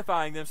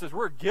identifying them, says,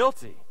 "We're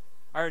guilty.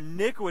 Our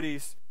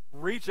iniquities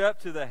reach up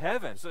to the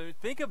heavens." So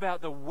think about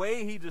the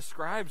way he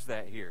describes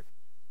that here.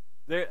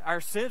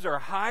 Our sins are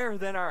higher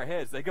than our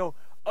heads. They go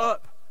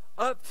up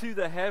to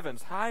the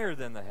heavens, higher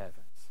than the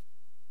heavens.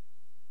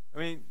 I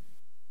mean,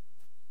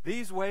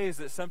 these ways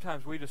that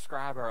sometimes we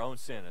describe our own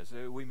sin as,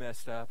 we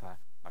messed up,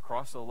 I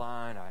crossed the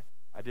line,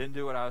 I didn't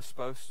do what I was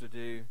supposed to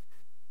do.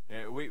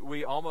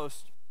 We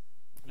almost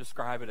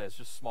describe it as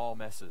just small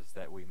messes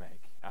that we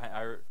make.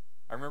 I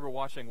remember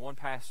watching one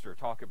pastor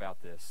talk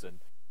about this, and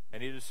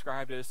he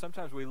described it as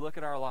sometimes we look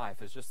at our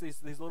life as just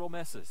these little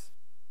messes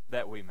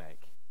that we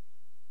make.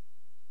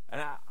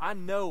 And I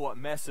know what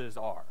messes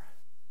are.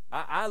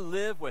 I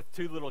live with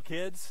 2 little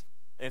kids,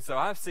 and so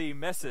I see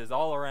messes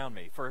all around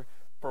me. For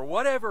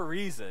whatever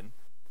reason,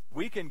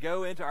 we can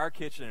go into our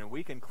kitchen and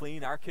we can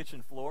clean our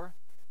kitchen floor,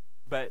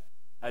 but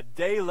a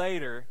day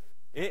later,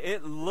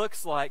 it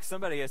looks like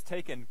somebody has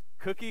taken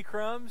cookie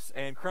crumbs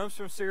and crumbs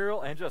from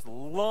cereal and just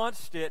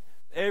launched it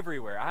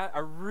everywhere. I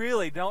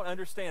really don't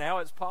understand how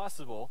it's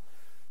possible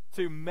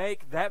to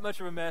make that much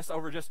of a mess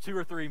over just 2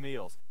 or 3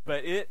 meals.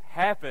 But it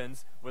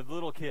happens with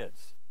little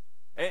kids.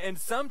 And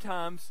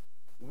sometimes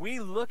we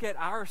look at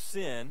our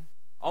sin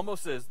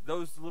almost as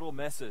those little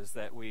messes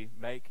that we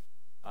make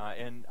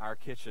in our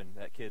kitchen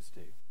that kids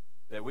do.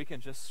 That we can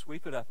just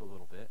sweep it up a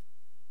little bit,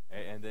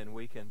 and then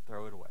we can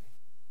throw it away.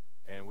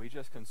 And we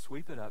just can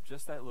sweep it up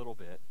just that little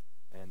bit,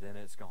 and then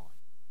it's gone.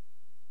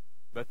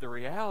 But the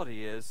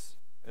reality is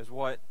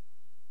what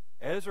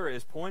Ezra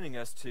is pointing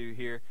us to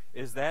here,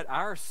 is that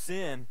our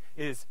sin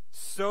is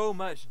so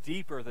much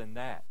deeper than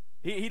that.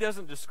 He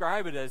doesn't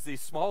describe it as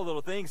these small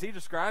little things. He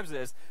describes it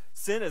as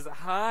sin as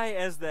high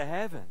as the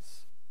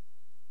heavens.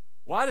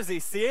 Why does he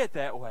see it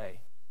that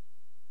way?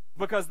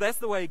 Because that's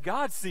the way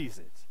God sees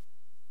it.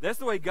 That's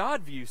the way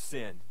God views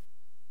sin.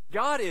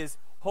 God is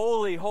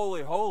holy,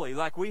 holy, holy,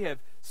 like we have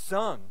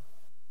sung.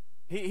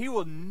 He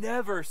will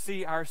never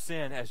see our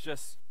sin as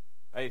just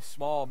a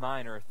small,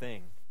 minor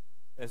thing,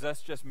 as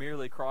us just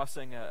merely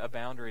crossing a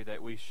boundary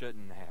that we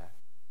shouldn't have.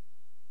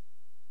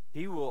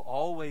 He will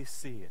always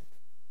see it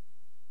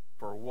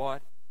for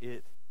what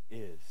it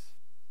is.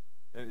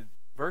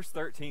 Verse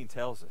 13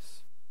 tells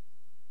us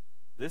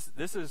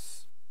this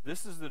is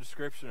the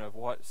description of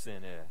what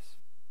sin is.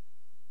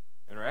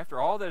 and after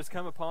all that has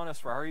come upon us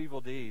for our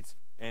evil deeds,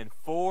 and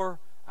for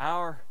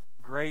our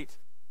great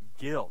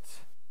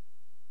guilt,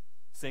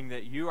 seeing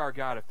that you, our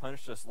God, have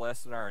punished us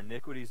less than our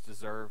iniquities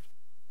deserved,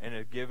 and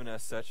have given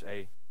us such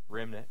a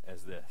remnant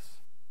as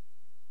this.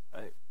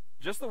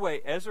 Just the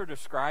way Ezra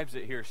describes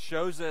it here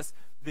shows us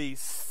the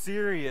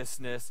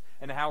seriousness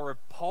and how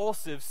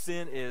repulsive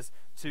sin is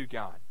to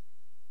God.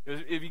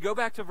 If you go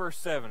back to verse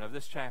 7 of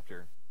this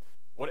chapter,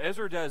 what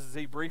Ezra does is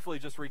he briefly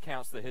just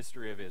recounts the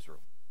history of Israel.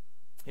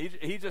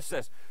 He just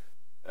says,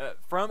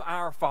 from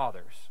our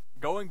fathers,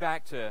 going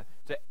back to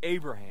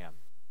Abraham,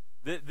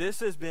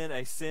 this has been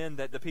a sin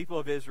that the people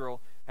of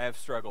Israel have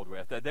struggled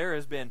with, that there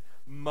has been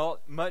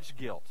much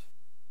guilt.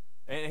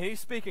 And he's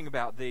speaking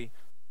about the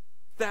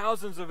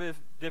thousands of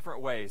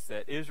different ways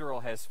that Israel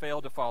has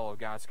failed to follow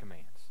God's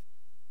commands,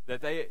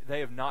 that they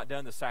have not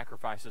done the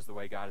sacrifices the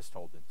way God has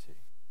told them to,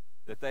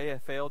 that they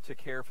have failed to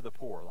care for the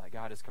poor like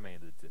God has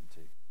commanded them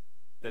to,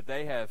 that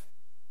they have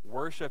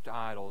worshipped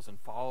idols and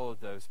followed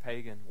those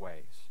pagan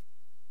ways.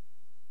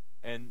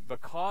 And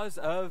because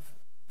of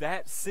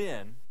that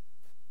sin,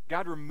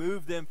 God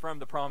removed them from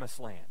the promised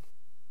land,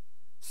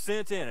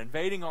 sent in an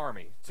invading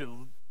army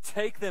to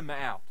take them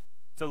out,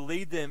 to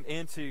lead them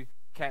into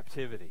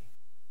captivity.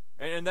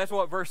 And that's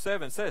what verse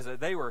 7 says,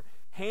 that they were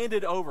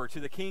handed over to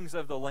the kings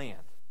of the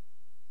land.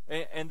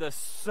 And the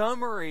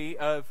summary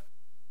of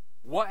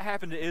what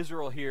happened to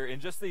Israel here in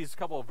just these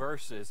couple of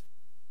verses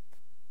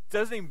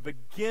doesn't even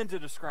begin to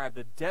describe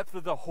the depth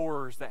of the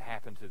horrors that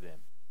happened to them,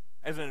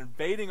 as an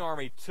invading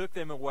army took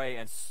them away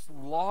and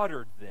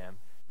slaughtered them,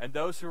 and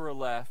those who were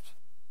left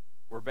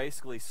were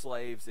basically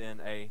slaves in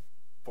a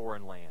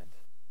foreign land.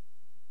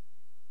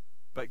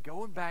 But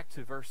going back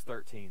to verse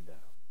 13, though,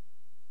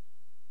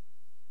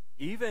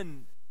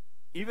 even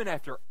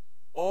after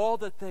all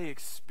that they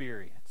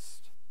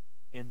experienced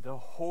in the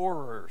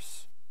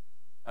horrors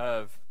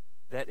of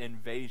that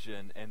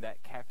invasion and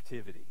that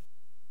captivity,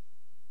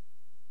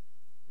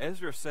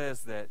 Ezra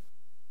says that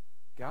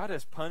God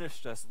has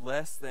punished us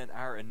less than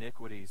our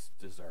iniquities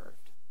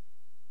deserved.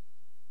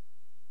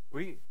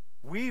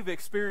 We've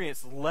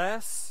experienced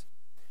less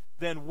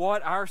than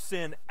what our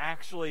sin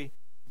actually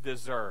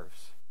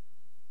deserves.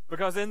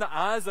 Because in the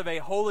eyes of a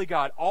holy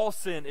God, all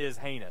sin is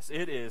heinous.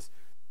 It is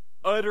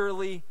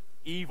utterly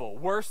evil,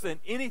 worse than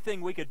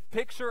anything we could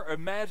picture,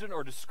 imagine,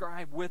 or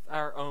describe with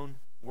our own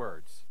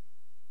words.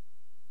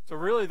 So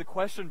really the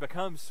question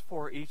becomes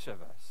for each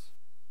of us,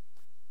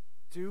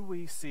 do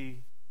we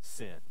see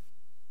sin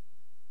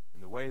in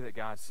the way that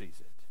God sees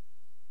it?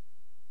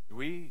 Do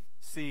we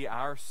see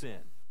our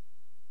sin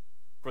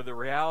for the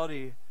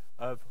reality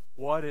of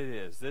what it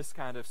is, this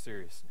kind of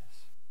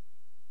seriousness?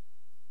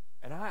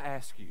 And I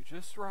ask you,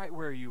 just right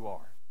where you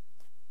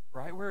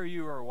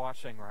are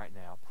watching right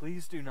now,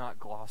 please do not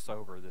gloss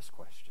over this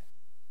question.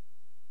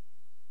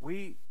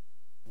 We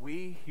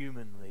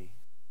humanly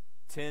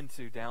tend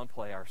to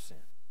downplay our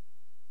sin.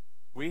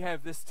 We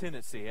have this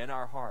tendency in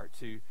our heart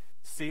to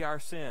see our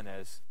sin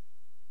as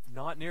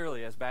not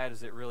nearly as bad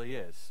as it really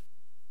is,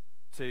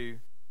 to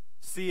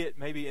see it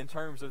maybe in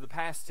terms of the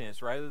past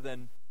tense rather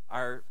than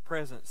our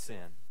present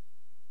sin.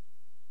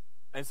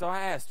 And so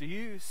I ask, do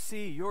you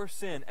see your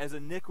sin as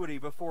iniquity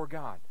before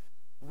God,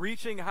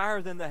 reaching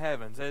higher than the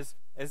heavens, as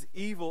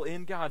evil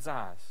in God's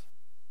eyes?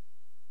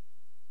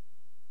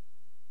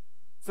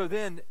 So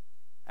then,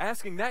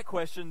 asking that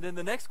question, then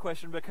the next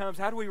question becomes,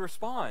 how do we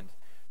respond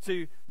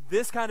to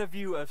this kind of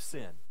view of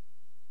sin?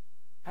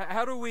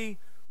 How do we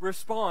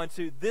respond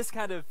to this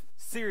kind of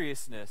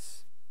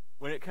seriousness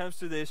when it comes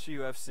to the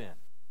issue of sin?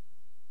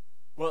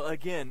 Well,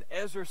 again,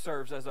 Ezra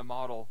serves as a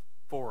model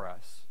for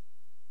us,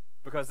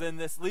 because then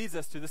this leads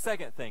us to the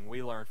second thing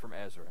we learned from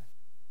Ezra.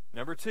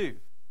 Number 2,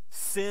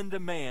 sin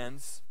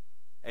demands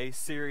a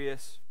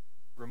serious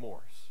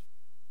remorse.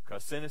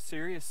 Because sin is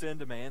serious, sin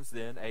demands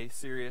then a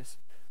serious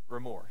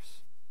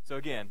remorse. So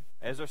again,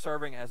 Ezra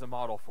serving as a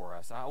model for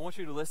us. I want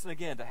you to listen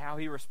again to how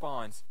he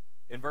responds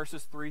in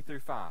verses 3 through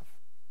 5.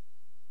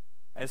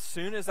 As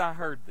soon as I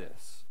heard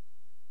this,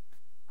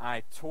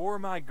 I tore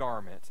my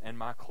garment and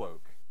my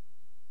cloak,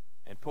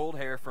 and pulled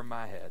hair from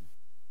my head,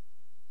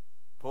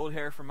 pulled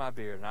hair from my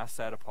beard, and I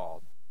sat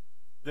appalled.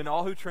 Then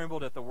all who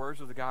trembled at the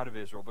words of the God of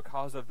Israel,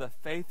 because of the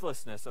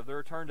faithlessness of the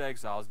returned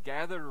exiles,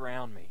 gathered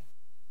around me,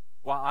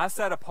 while I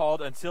sat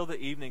appalled until the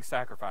evening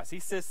sacrifice. He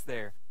sits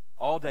there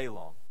all day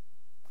long.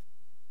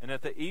 And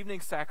at the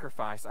evening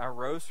sacrifice, I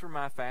rose from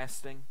my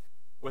fasting,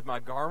 with my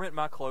garment and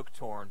my cloak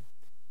torn,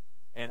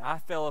 and I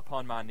fell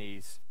upon my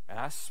knees, and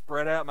I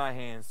spread out my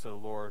hands to the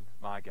Lord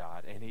my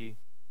God. And he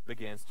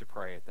begins to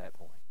pray at that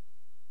point.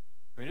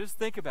 I mean, just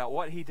think about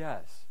what he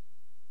does.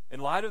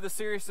 In light of the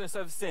seriousness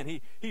of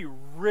sin, he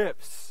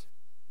rips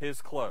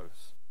his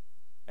clothes,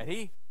 and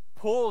he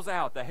pulls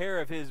out the hair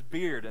of his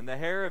beard and the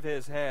hair of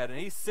his head, and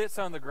he sits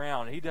on the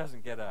ground, and he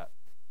doesn't get up.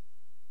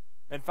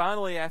 And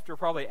finally, after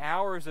probably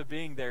hours of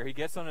being there, he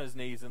gets on his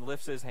knees and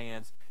lifts his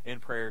hands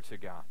in prayer to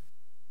God.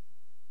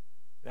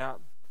 Now,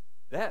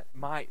 that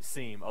might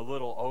seem a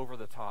little over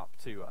the top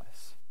to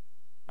us.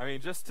 I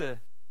mean, just to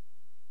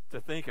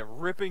think of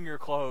ripping your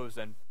clothes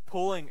and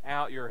pulling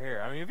out your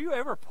hair. I mean, have you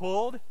ever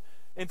pulled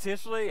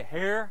intentionally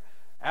hair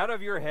out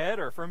of your head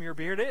or from your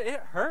beard? It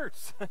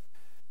hurts.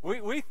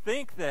 we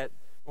think that,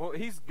 well,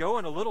 he's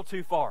going a little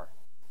too far.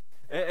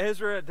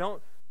 Ezra,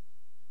 don't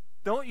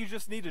you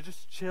just need to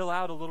just chill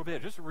out a little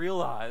bit? Just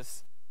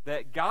realize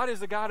that God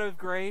is a God of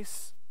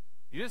grace.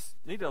 You just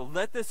need to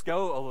let this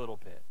go a little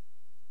bit.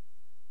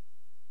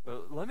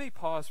 But let me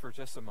pause for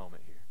just a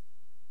moment here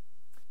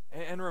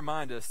and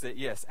remind us that,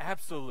 yes,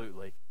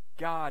 absolutely,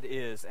 God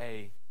is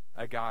a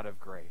God of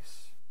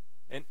grace.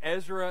 And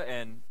Ezra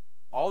and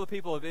all the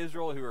people of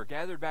Israel who were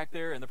gathered back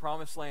there in the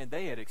Promised Land,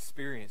 they had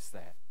experienced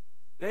that.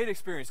 They had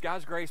experienced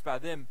God's grace by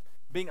them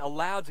being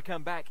allowed to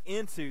come back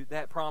into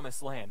that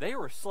Promised Land. They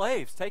were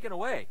slaves taken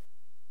away.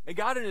 And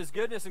God in His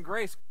goodness and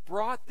grace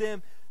brought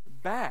them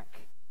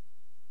back.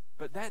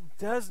 But that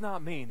does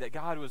not mean that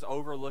God was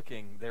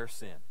overlooking their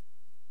sin.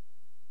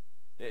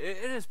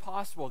 It is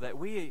possible that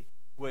we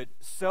would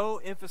so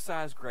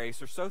emphasize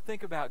grace or so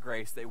think about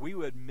grace that we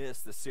would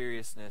miss the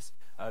seriousness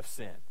of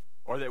sin,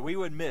 or that we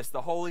would miss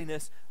the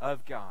holiness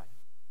of God.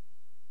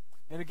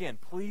 And again,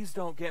 please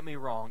don't get me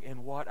wrong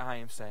in what I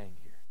am saying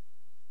here.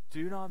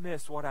 Do not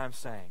miss what I'm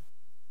saying.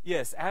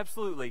 Yes,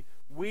 absolutely,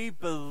 we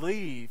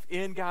believe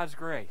in God's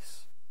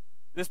grace.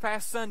 This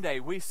past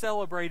Sunday, we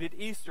celebrated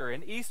Easter,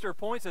 and Easter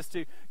points us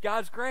to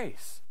God's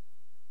grace,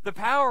 the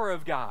power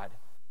of God,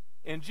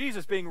 and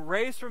Jesus being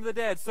raised from the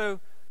dead so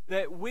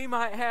that we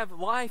might have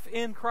life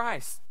in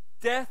Christ,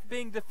 death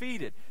being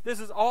defeated. This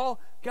is all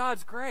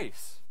God's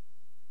grace.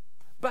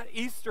 But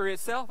Easter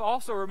itself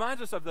also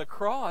reminds us of the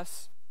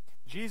cross,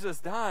 Jesus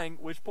dying,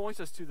 which points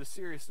us to the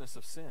seriousness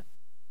of sin.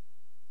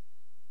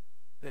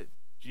 That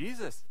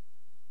Jesus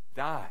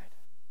died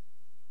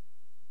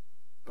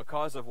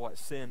because of what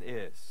sin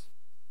is.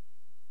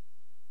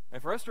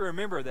 And for us to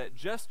remember that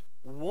just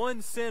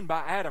one sin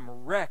by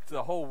Adam wrecked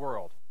the whole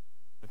world,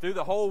 and threw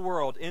the whole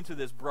world into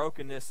this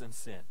brokenness and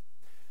sin.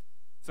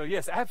 So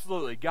yes,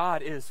 absolutely,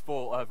 God is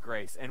full of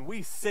grace, and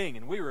we sing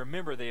and we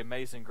remember the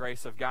amazing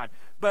grace of God.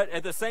 But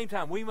at the same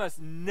time, we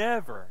must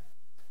never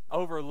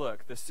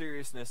overlook the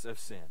seriousness of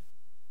sin.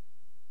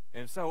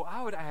 And so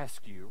I would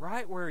ask you,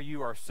 right where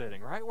you are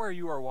sitting, right where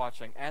you are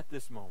watching at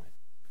this moment,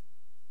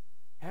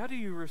 how do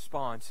you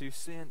respond to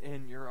sin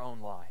in your own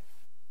life?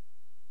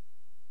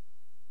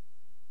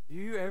 Do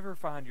you ever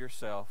find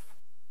yourself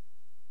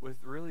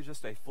with really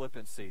just a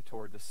flippancy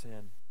toward the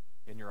sin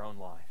in your own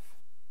life?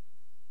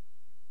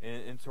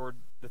 And toward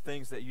the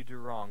things that you do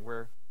wrong,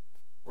 where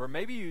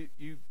maybe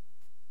you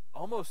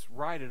almost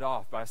write it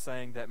off by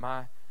saying that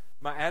my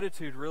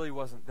attitude really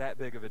wasn't that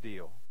big of a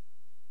deal.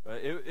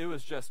 But it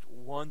was just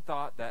one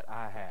thought that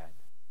I had.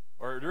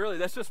 Or really,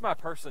 that's just my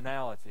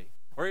personality.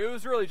 Or it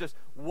was really just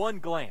one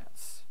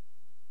glance.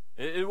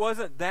 It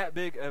wasn't that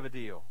big of a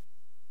deal.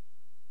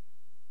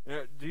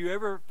 Do you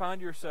ever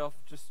find yourself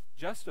just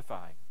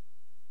justifying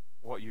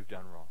what you've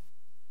done wrong?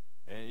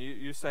 And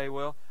you say,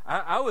 well,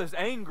 I was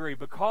angry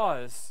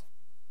because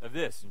of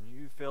this, and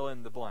you fill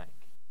in the blank.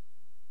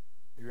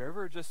 Do you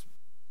ever just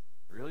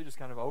really just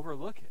kind of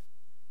overlook it?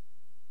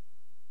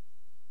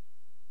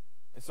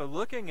 And so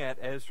looking at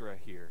Ezra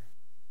here,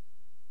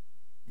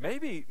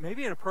 maybe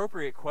an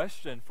appropriate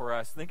question for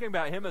us, thinking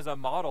about him as a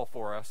model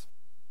for us,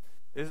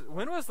 is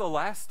when was the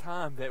last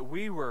time that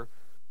we were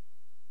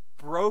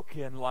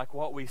broken like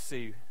what we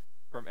see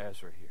from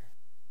Ezra here?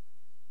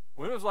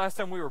 When was the last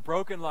time we were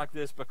broken like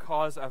this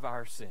because of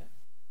our sin?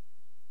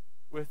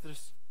 With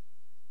just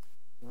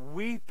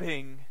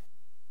weeping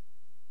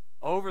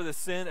over the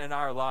sin in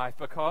our life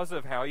because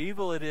of how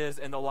evil it is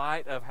in the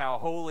light of how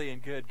holy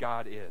and good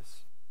God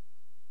is.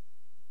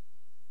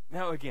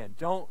 Now again,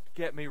 don't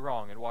get me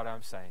wrong in what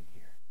I'm saying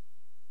here.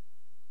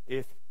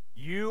 If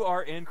you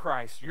are in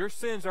Christ, your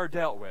sins are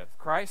dealt with.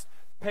 Christ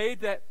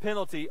paid that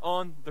penalty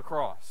on the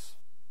cross.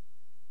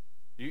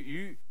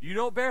 You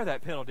don't bear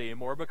that penalty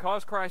anymore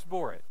because Christ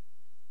bore it.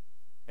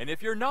 And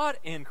if you're not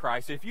in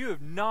Christ, if you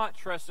have not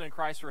trusted in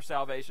Christ for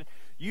salvation,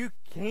 you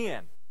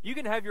can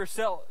have your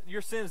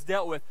sins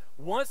dealt with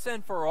once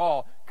and for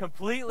all,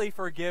 completely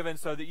forgiven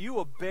so that you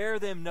will bear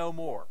them no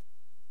more.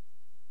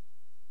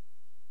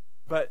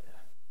 But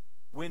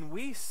when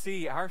we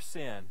see our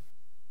sin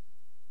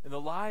in the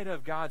light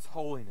of God's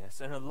holiness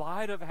and in the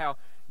light of how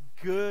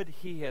good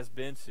He has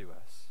been to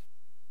us,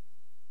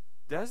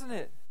 doesn't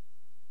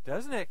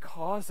it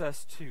cause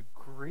us to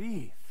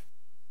grieve?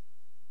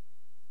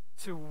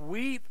 To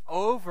weep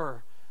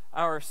over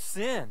our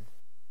sin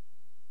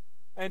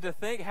and to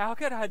think, how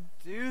could I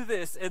do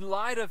this in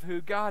light of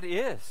who God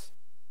is?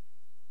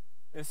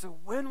 And so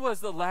when was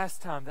the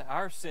last time that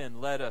our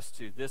sin led us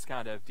to this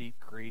kind of deep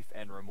grief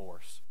and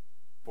remorse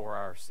for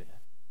our sin?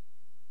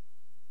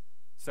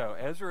 So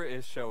Ezra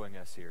is showing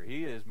us here.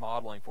 He is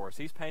modeling for us.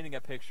 He's painting a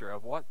picture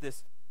of what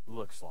this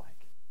looks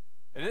like.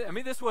 And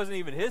this wasn't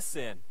even his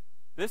sin.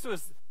 This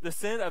was the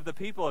sin of the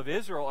people of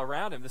Israel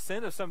around him, the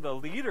sin of some of the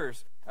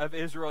leaders of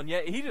Israel, and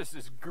yet he just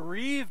is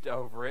grieved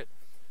over it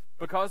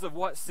because of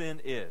what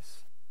sin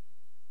is.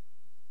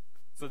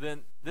 So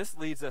then this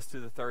leads us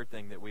to the third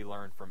thing that we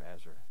learn from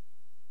Ezra.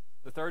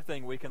 The third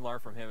thing we can learn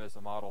from him as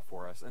a model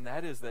for us, and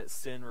that is that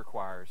sin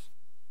requires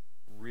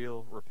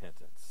real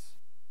repentance.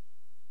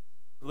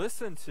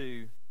 Listen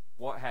to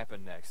what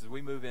happened next as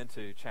we move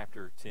into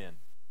chapter 10.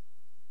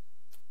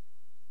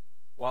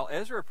 While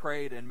Ezra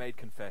prayed and made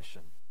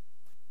confession,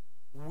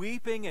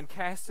 weeping and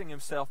casting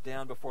himself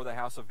down before the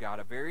house of God,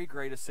 a very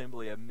great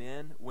assembly of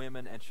men,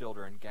 women, and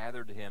children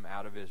gathered to him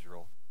out of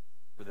Israel,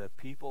 for the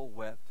people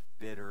wept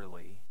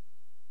bitterly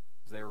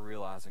as they were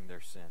realizing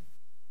their sin.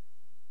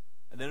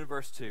 And then in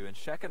verse 2, and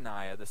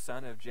Shechaniah, the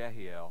son of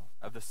Jehiel,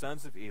 of the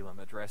sons of Elam,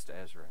 addressed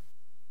Ezra,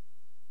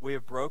 we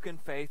have broken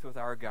faith with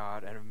our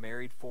God and have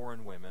married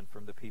foreign women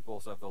from the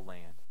peoples of the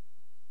land.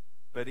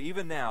 But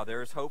even now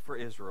there is hope for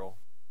Israel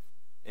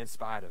in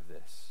spite of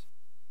this.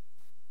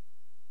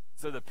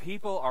 So the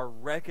people are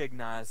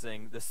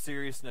recognizing the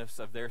seriousness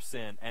of their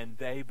sin, and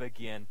they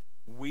begin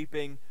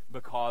weeping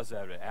because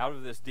of it, out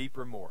of this deep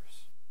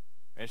remorse.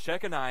 And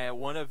Shechaniah,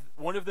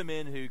 one of the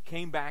men who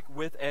came back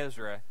with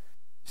Ezra,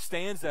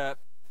 stands up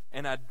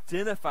and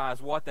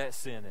identifies what that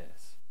sin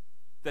is.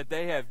 That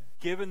they have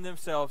given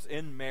themselves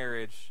in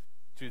marriage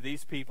to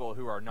these people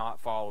who are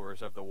not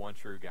followers of the one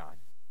true God.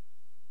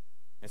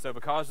 And so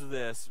because of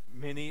this,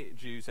 many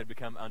Jews had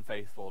become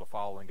unfaithful to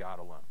following God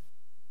alone.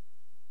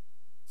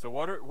 So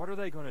what are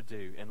they going to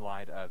do in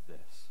light of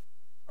this?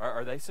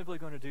 Are they simply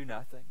going to do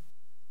nothing?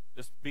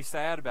 Just be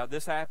sad about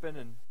this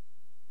happened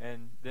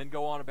and then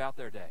go on about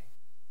their day?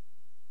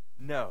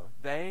 No,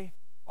 they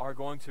are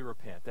going to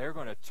repent. They're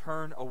going to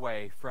turn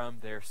away from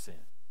their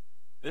sin.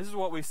 This is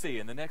what we see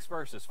in the next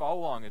verses. Follow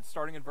along. It's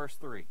starting in verse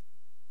 3.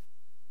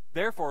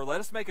 Therefore, let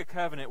us make a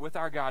covenant with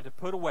our God to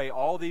put away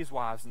all these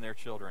wives and their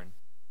children,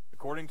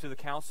 according to the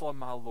counsel of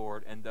my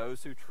Lord, and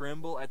those who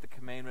tremble at the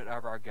commandment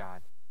of our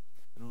God.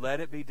 And let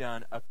it be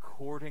done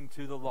according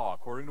to the law,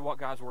 according to what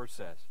God's word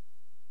says.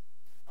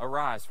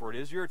 Arise, for it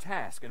is your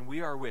task, and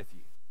we are with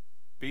you.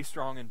 Be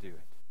strong and do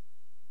it.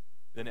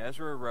 Then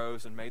Ezra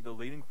arose and made the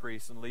leading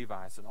priests and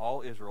Levites and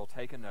all Israel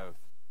take an oath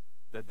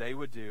that they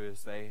would do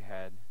as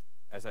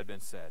had been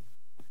said.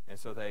 And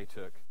so they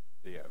took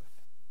the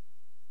oath.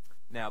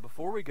 Now,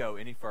 before we go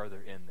any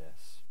further in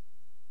this,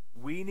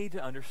 we need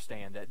to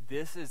understand that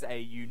this is a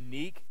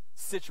unique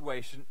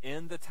situation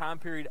in the time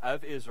period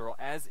of Israel,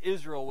 as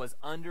Israel was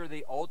under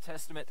the Old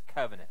Testament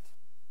covenant.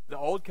 The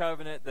Old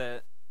Covenant,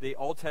 the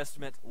Old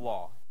Testament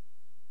law.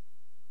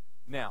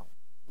 Now,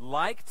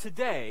 like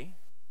today,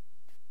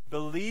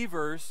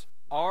 believers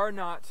are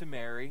not to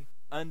marry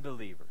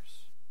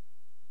unbelievers.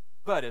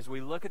 But as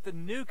we look at the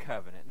New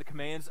Covenant, the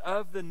commands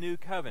of the New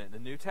Covenant, the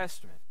New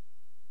Testament,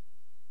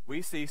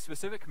 we see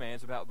specific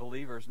commands about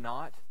believers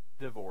not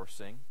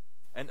divorcing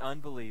an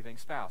unbelieving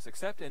spouse,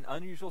 except in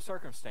unusual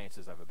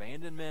circumstances of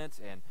abandonment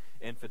and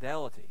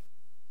infidelity.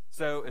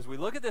 So as we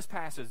look at this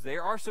passage,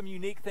 there are some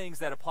unique things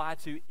that apply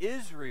to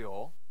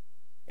Israel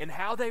and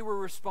how they were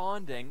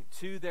responding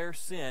to their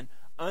sin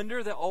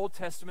under the Old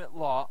Testament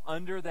law,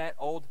 under that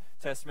Old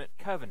Testament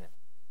covenant.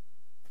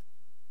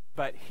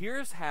 But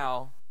here's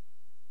how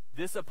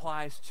this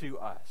applies to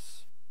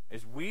us.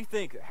 As we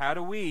think, how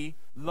do we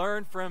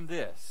learn from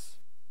this?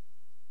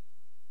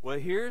 Well,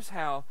 here's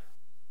how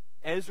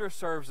Ezra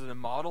serves as a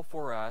model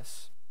for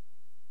us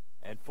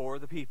and for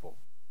the people.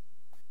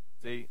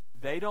 See,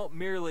 they don't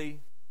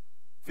merely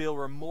feel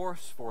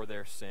remorse for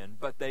their sin,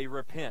 but they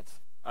repent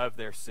of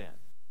their sin.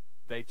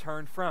 They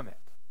turn from it.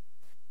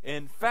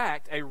 In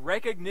fact, a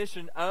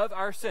recognition of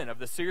our sin, of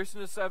the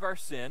seriousness of our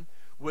sin,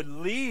 would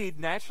lead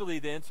naturally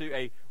then to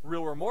a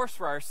real remorse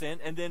for our sin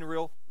and then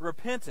real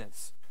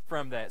repentance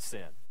from that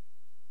sin.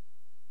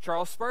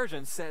 Charles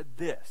Spurgeon said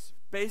this,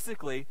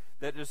 basically,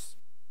 that just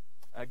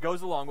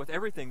goes along with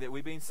everything that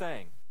we've been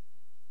saying.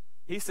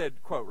 He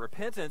said, quote,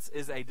 repentance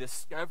is a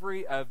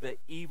discovery of the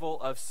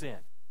evil of sin,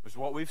 which is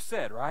what we've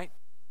said, right?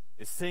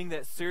 It's seeing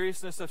that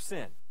seriousness of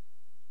sin.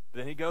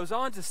 Then he goes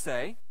on to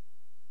say,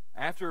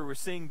 after we're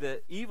seeing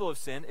the evil of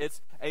sin,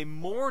 it's a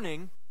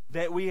mourning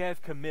that we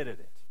have committed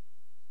it.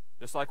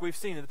 Just like we've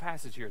seen in the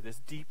passage here,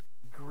 this deep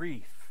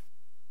grief,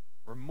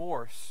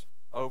 remorse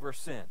over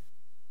sin.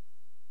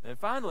 And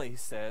finally, he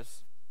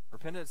says,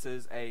 repentance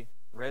is a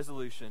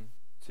resolution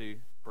to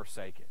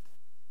forsake it.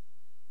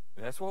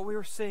 And that's what we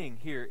were seeing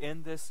here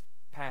in this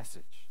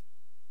passage.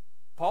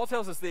 Paul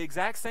tells us the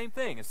exact same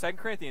thing in 2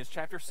 Corinthians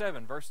chapter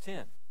 7, verse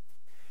 10.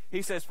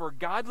 He says, for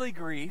godly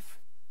grief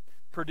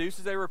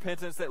produces a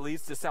repentance that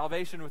leads to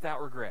salvation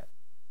without regret,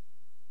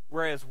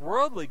 whereas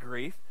worldly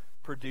grief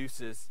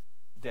produces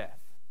death.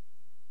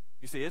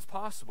 You see, it's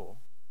possible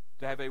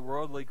to have a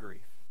worldly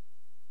grief,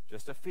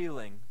 just a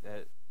feeling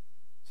that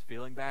it's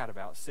feeling bad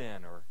about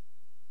sin or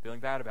feeling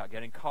bad about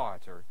getting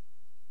caught or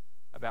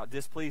about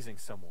displeasing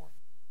someone.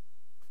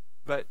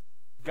 But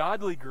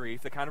godly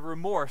grief, the kind of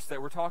remorse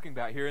that we're talking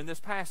about here in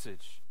this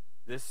passage,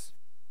 this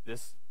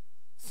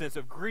sense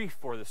of grief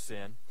for the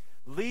sin,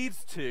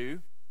 leads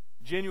to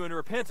genuine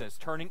repentance,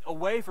 turning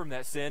away from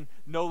that sin,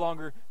 no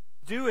longer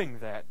doing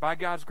that by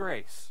God's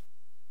grace.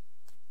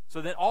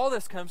 So then all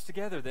this comes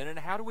together then, and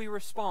how do we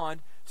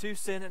respond to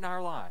sin in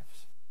our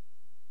lives?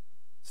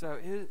 So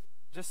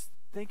just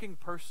thinking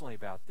personally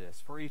about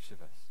this for each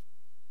of us.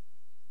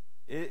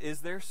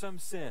 Is there some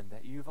sin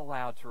that you've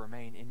allowed to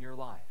remain in your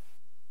life?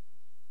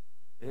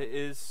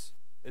 Is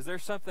there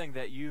something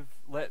that you've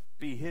let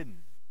be hidden?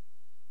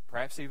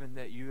 Perhaps even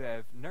that you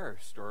have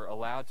nursed or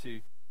allowed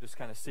to just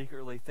kind of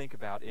secretly think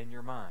about in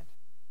your mind?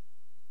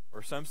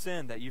 Or some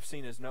sin that you've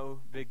seen as no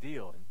big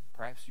deal, and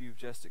perhaps you've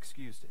just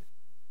excused it.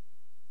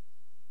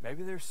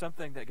 Maybe there's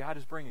something that God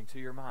is bringing to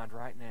your mind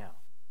right now.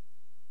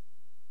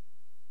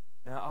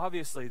 Now,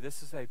 obviously,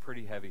 this is a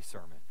pretty heavy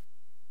sermon,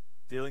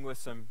 dealing with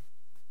some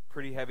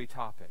pretty heavy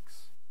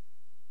topics.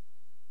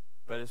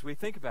 But as we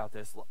think about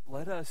this,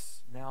 let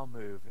us now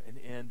move and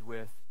end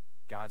with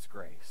God's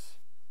grace.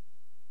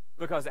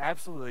 Because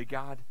absolutely,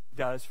 God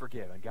does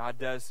forgive, and God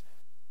does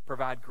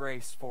provide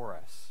grace for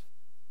us.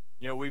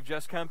 You know, we've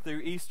just come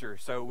through Easter,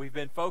 so we've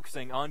been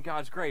focusing on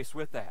God's grace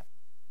with that.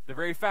 The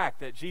very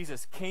fact that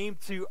Jesus came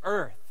to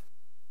earth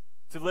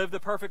to live the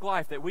perfect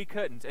life that we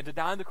couldn't, and to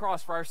die on the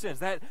cross for our sins,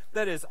 that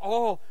is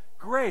all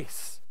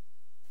grace.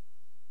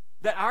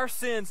 That our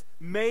sins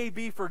may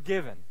be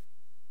forgiven.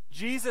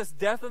 Jesus'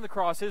 death on the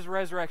cross, his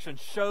resurrection,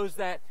 shows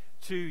that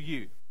to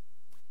you.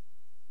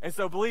 And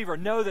so, believer,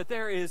 know that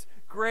there is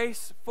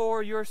grace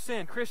for your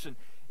sin. Christian,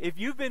 if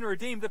you've been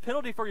redeemed, the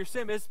penalty for your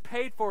sin is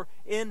paid for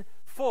in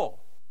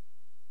full.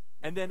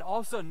 And then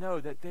also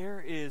know that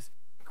there is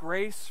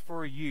grace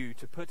for you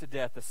to put to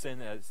death the sin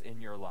that is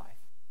in your life.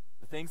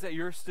 The things that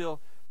you're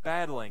still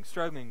battling,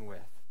 struggling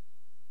with.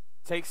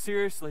 Take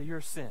seriously your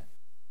sin.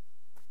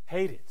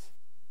 Hate it.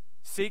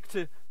 Seek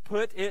to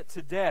put it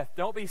to death.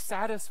 Don't be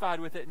satisfied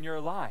with it in your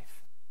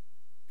life.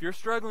 If you're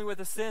struggling with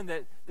a sin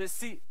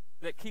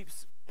that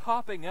keeps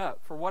popping up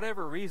for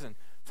whatever reason,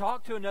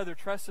 talk to another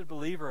trusted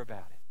believer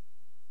about it.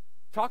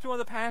 Talk to one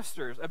of the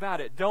pastors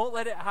about it. Don't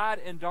let it hide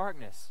in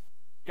darkness.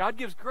 God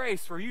gives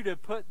grace for you to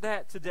put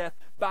that to death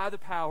by the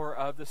power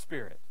of the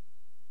Spirit.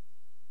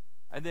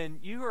 And then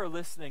you who are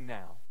listening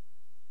now,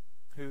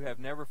 who have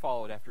never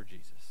followed after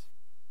Jesus,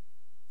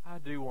 I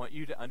do want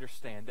you to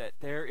understand that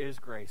there is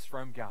grace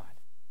from God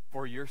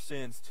for your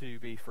sins to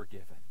be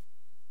forgiven.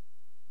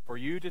 For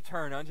you to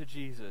turn unto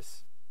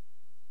Jesus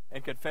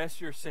and confess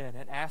your sin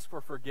and ask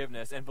for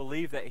forgiveness and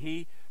believe that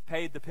he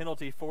paid the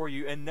penalty for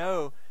you, and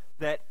know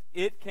that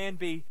it can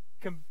be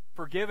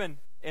forgiven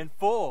in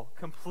full,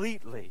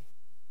 completely,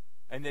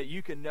 and that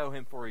you can know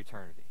him for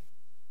eternity.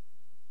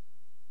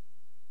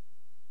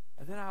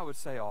 And then I would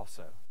say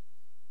also,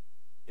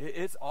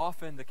 it's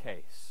often the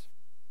case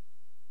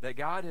that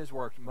God has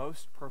worked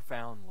most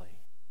profoundly,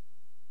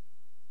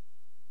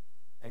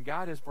 and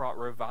God has brought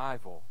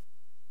revival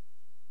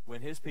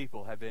when his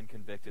people have been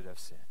convicted of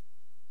sin.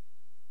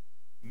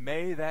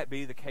 May that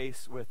be the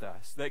case with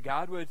us, that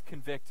God would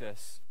convict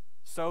us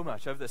so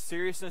much of the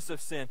seriousness of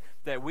sin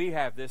that we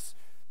have this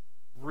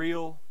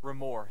real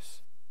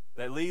remorse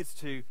that leads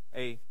to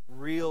a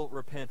real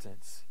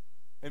repentance.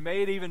 And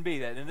may it even be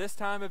that in this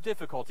time of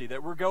difficulty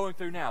that we're going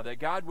through now, that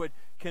God would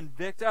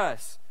convict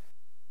us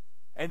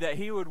and that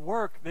he would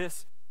work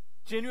this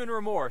genuine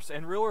remorse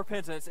and real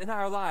repentance in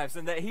our lives,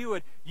 and that he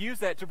would use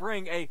that to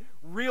bring a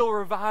real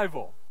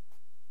revival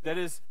that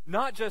is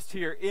not just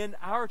here in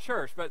our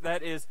church, but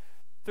that is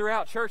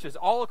throughout churches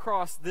all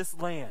across this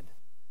land,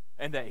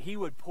 and that he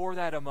would pour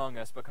that among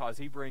us because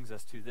he brings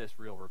us to this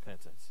real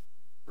repentance.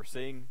 For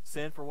seeing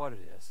sin for what it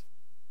is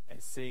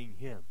and seeing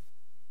him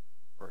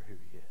for who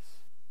he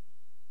is.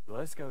 So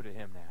let's go to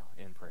him now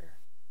in prayer.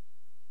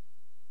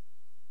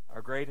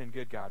 Our great and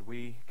good God,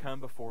 we come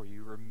before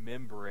you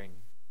remembering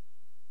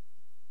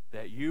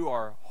that you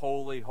are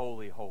holy,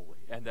 holy,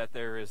 holy, and that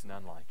there is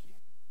none like you.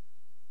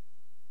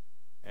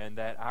 And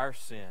that our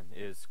sin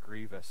is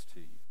grievous to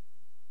you.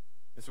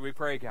 And so we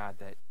pray, God,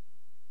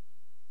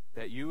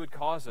 that you would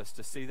cause us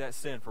to see that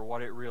sin for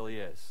what it really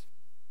is.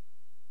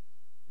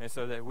 And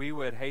so that we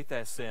would hate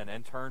that sin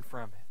and turn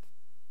from it.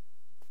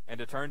 And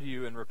to turn to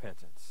you in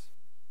repentance.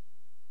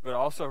 But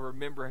also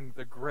remembering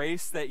the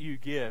grace that you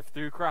give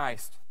through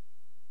Christ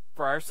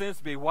for our sins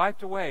to be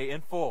wiped away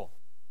in full.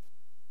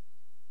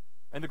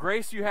 And the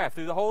grace you have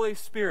through the Holy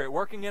Spirit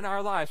working in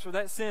our lives for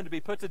that sin to be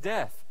put to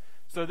death,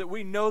 so that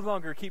we no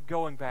longer keep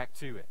going back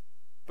to it.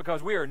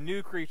 Because we are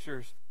new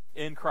creatures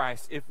in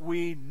Christ if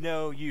we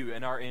know you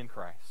and are in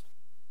Christ.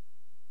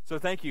 So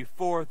thank you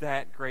for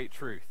that great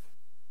truth.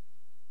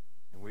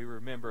 And we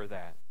remember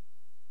that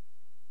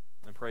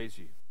and praise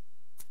you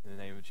in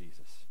the name of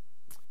Jesus.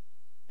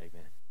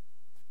 Amen.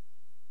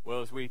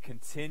 Well, as we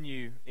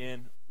continue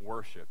in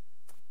worship,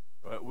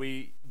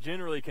 we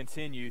generally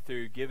continue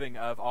through giving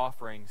of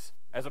offerings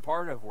as a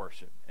part of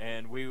worship,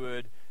 and we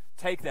would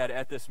take that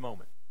at this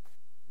moment.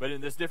 But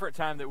in this different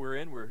time that we're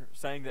in, we're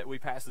saying that we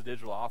pass the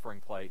digital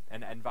offering plate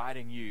and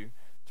inviting you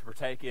to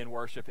partake in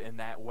worship in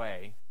that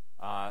way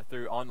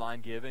through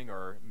online giving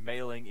or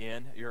mailing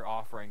in your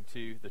offering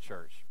to the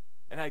church.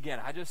 And again,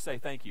 I just say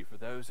thank you for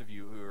those of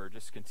you who are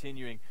just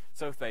continuing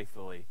so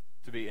faithfully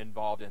to be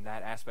involved in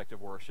that aspect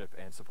of worship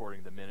and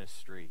supporting the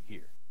ministry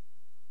here.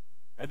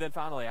 And then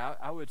finally,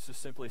 I would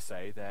just simply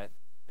say that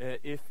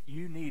if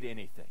you need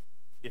anything,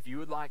 if you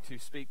would like to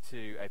speak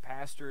to a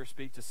pastor,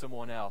 speak to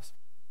someone else,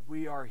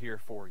 we are here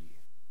for you.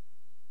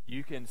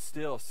 you can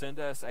still send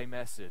us a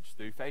message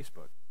through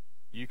Facebook.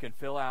 You can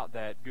fill out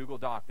that Google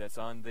Doc that's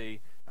on the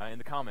in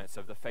the comments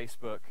of the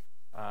Facebook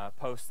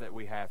post that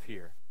we have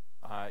here.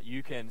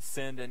 You can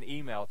send an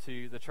email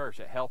to the church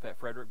at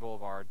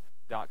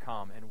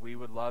help@frederickboulevard.com, and we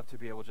would love to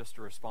be able just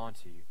to respond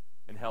to you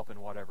and help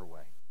in whatever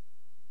way.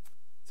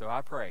 So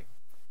I pray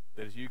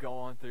that as you go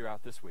on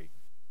throughout this week,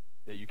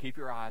 that you keep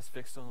your eyes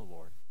fixed on the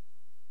Lord,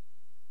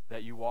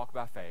 that you walk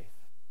by faith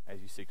as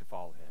you seek to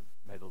follow him.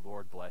 May the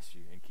Lord bless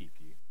you and keep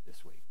you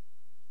this week.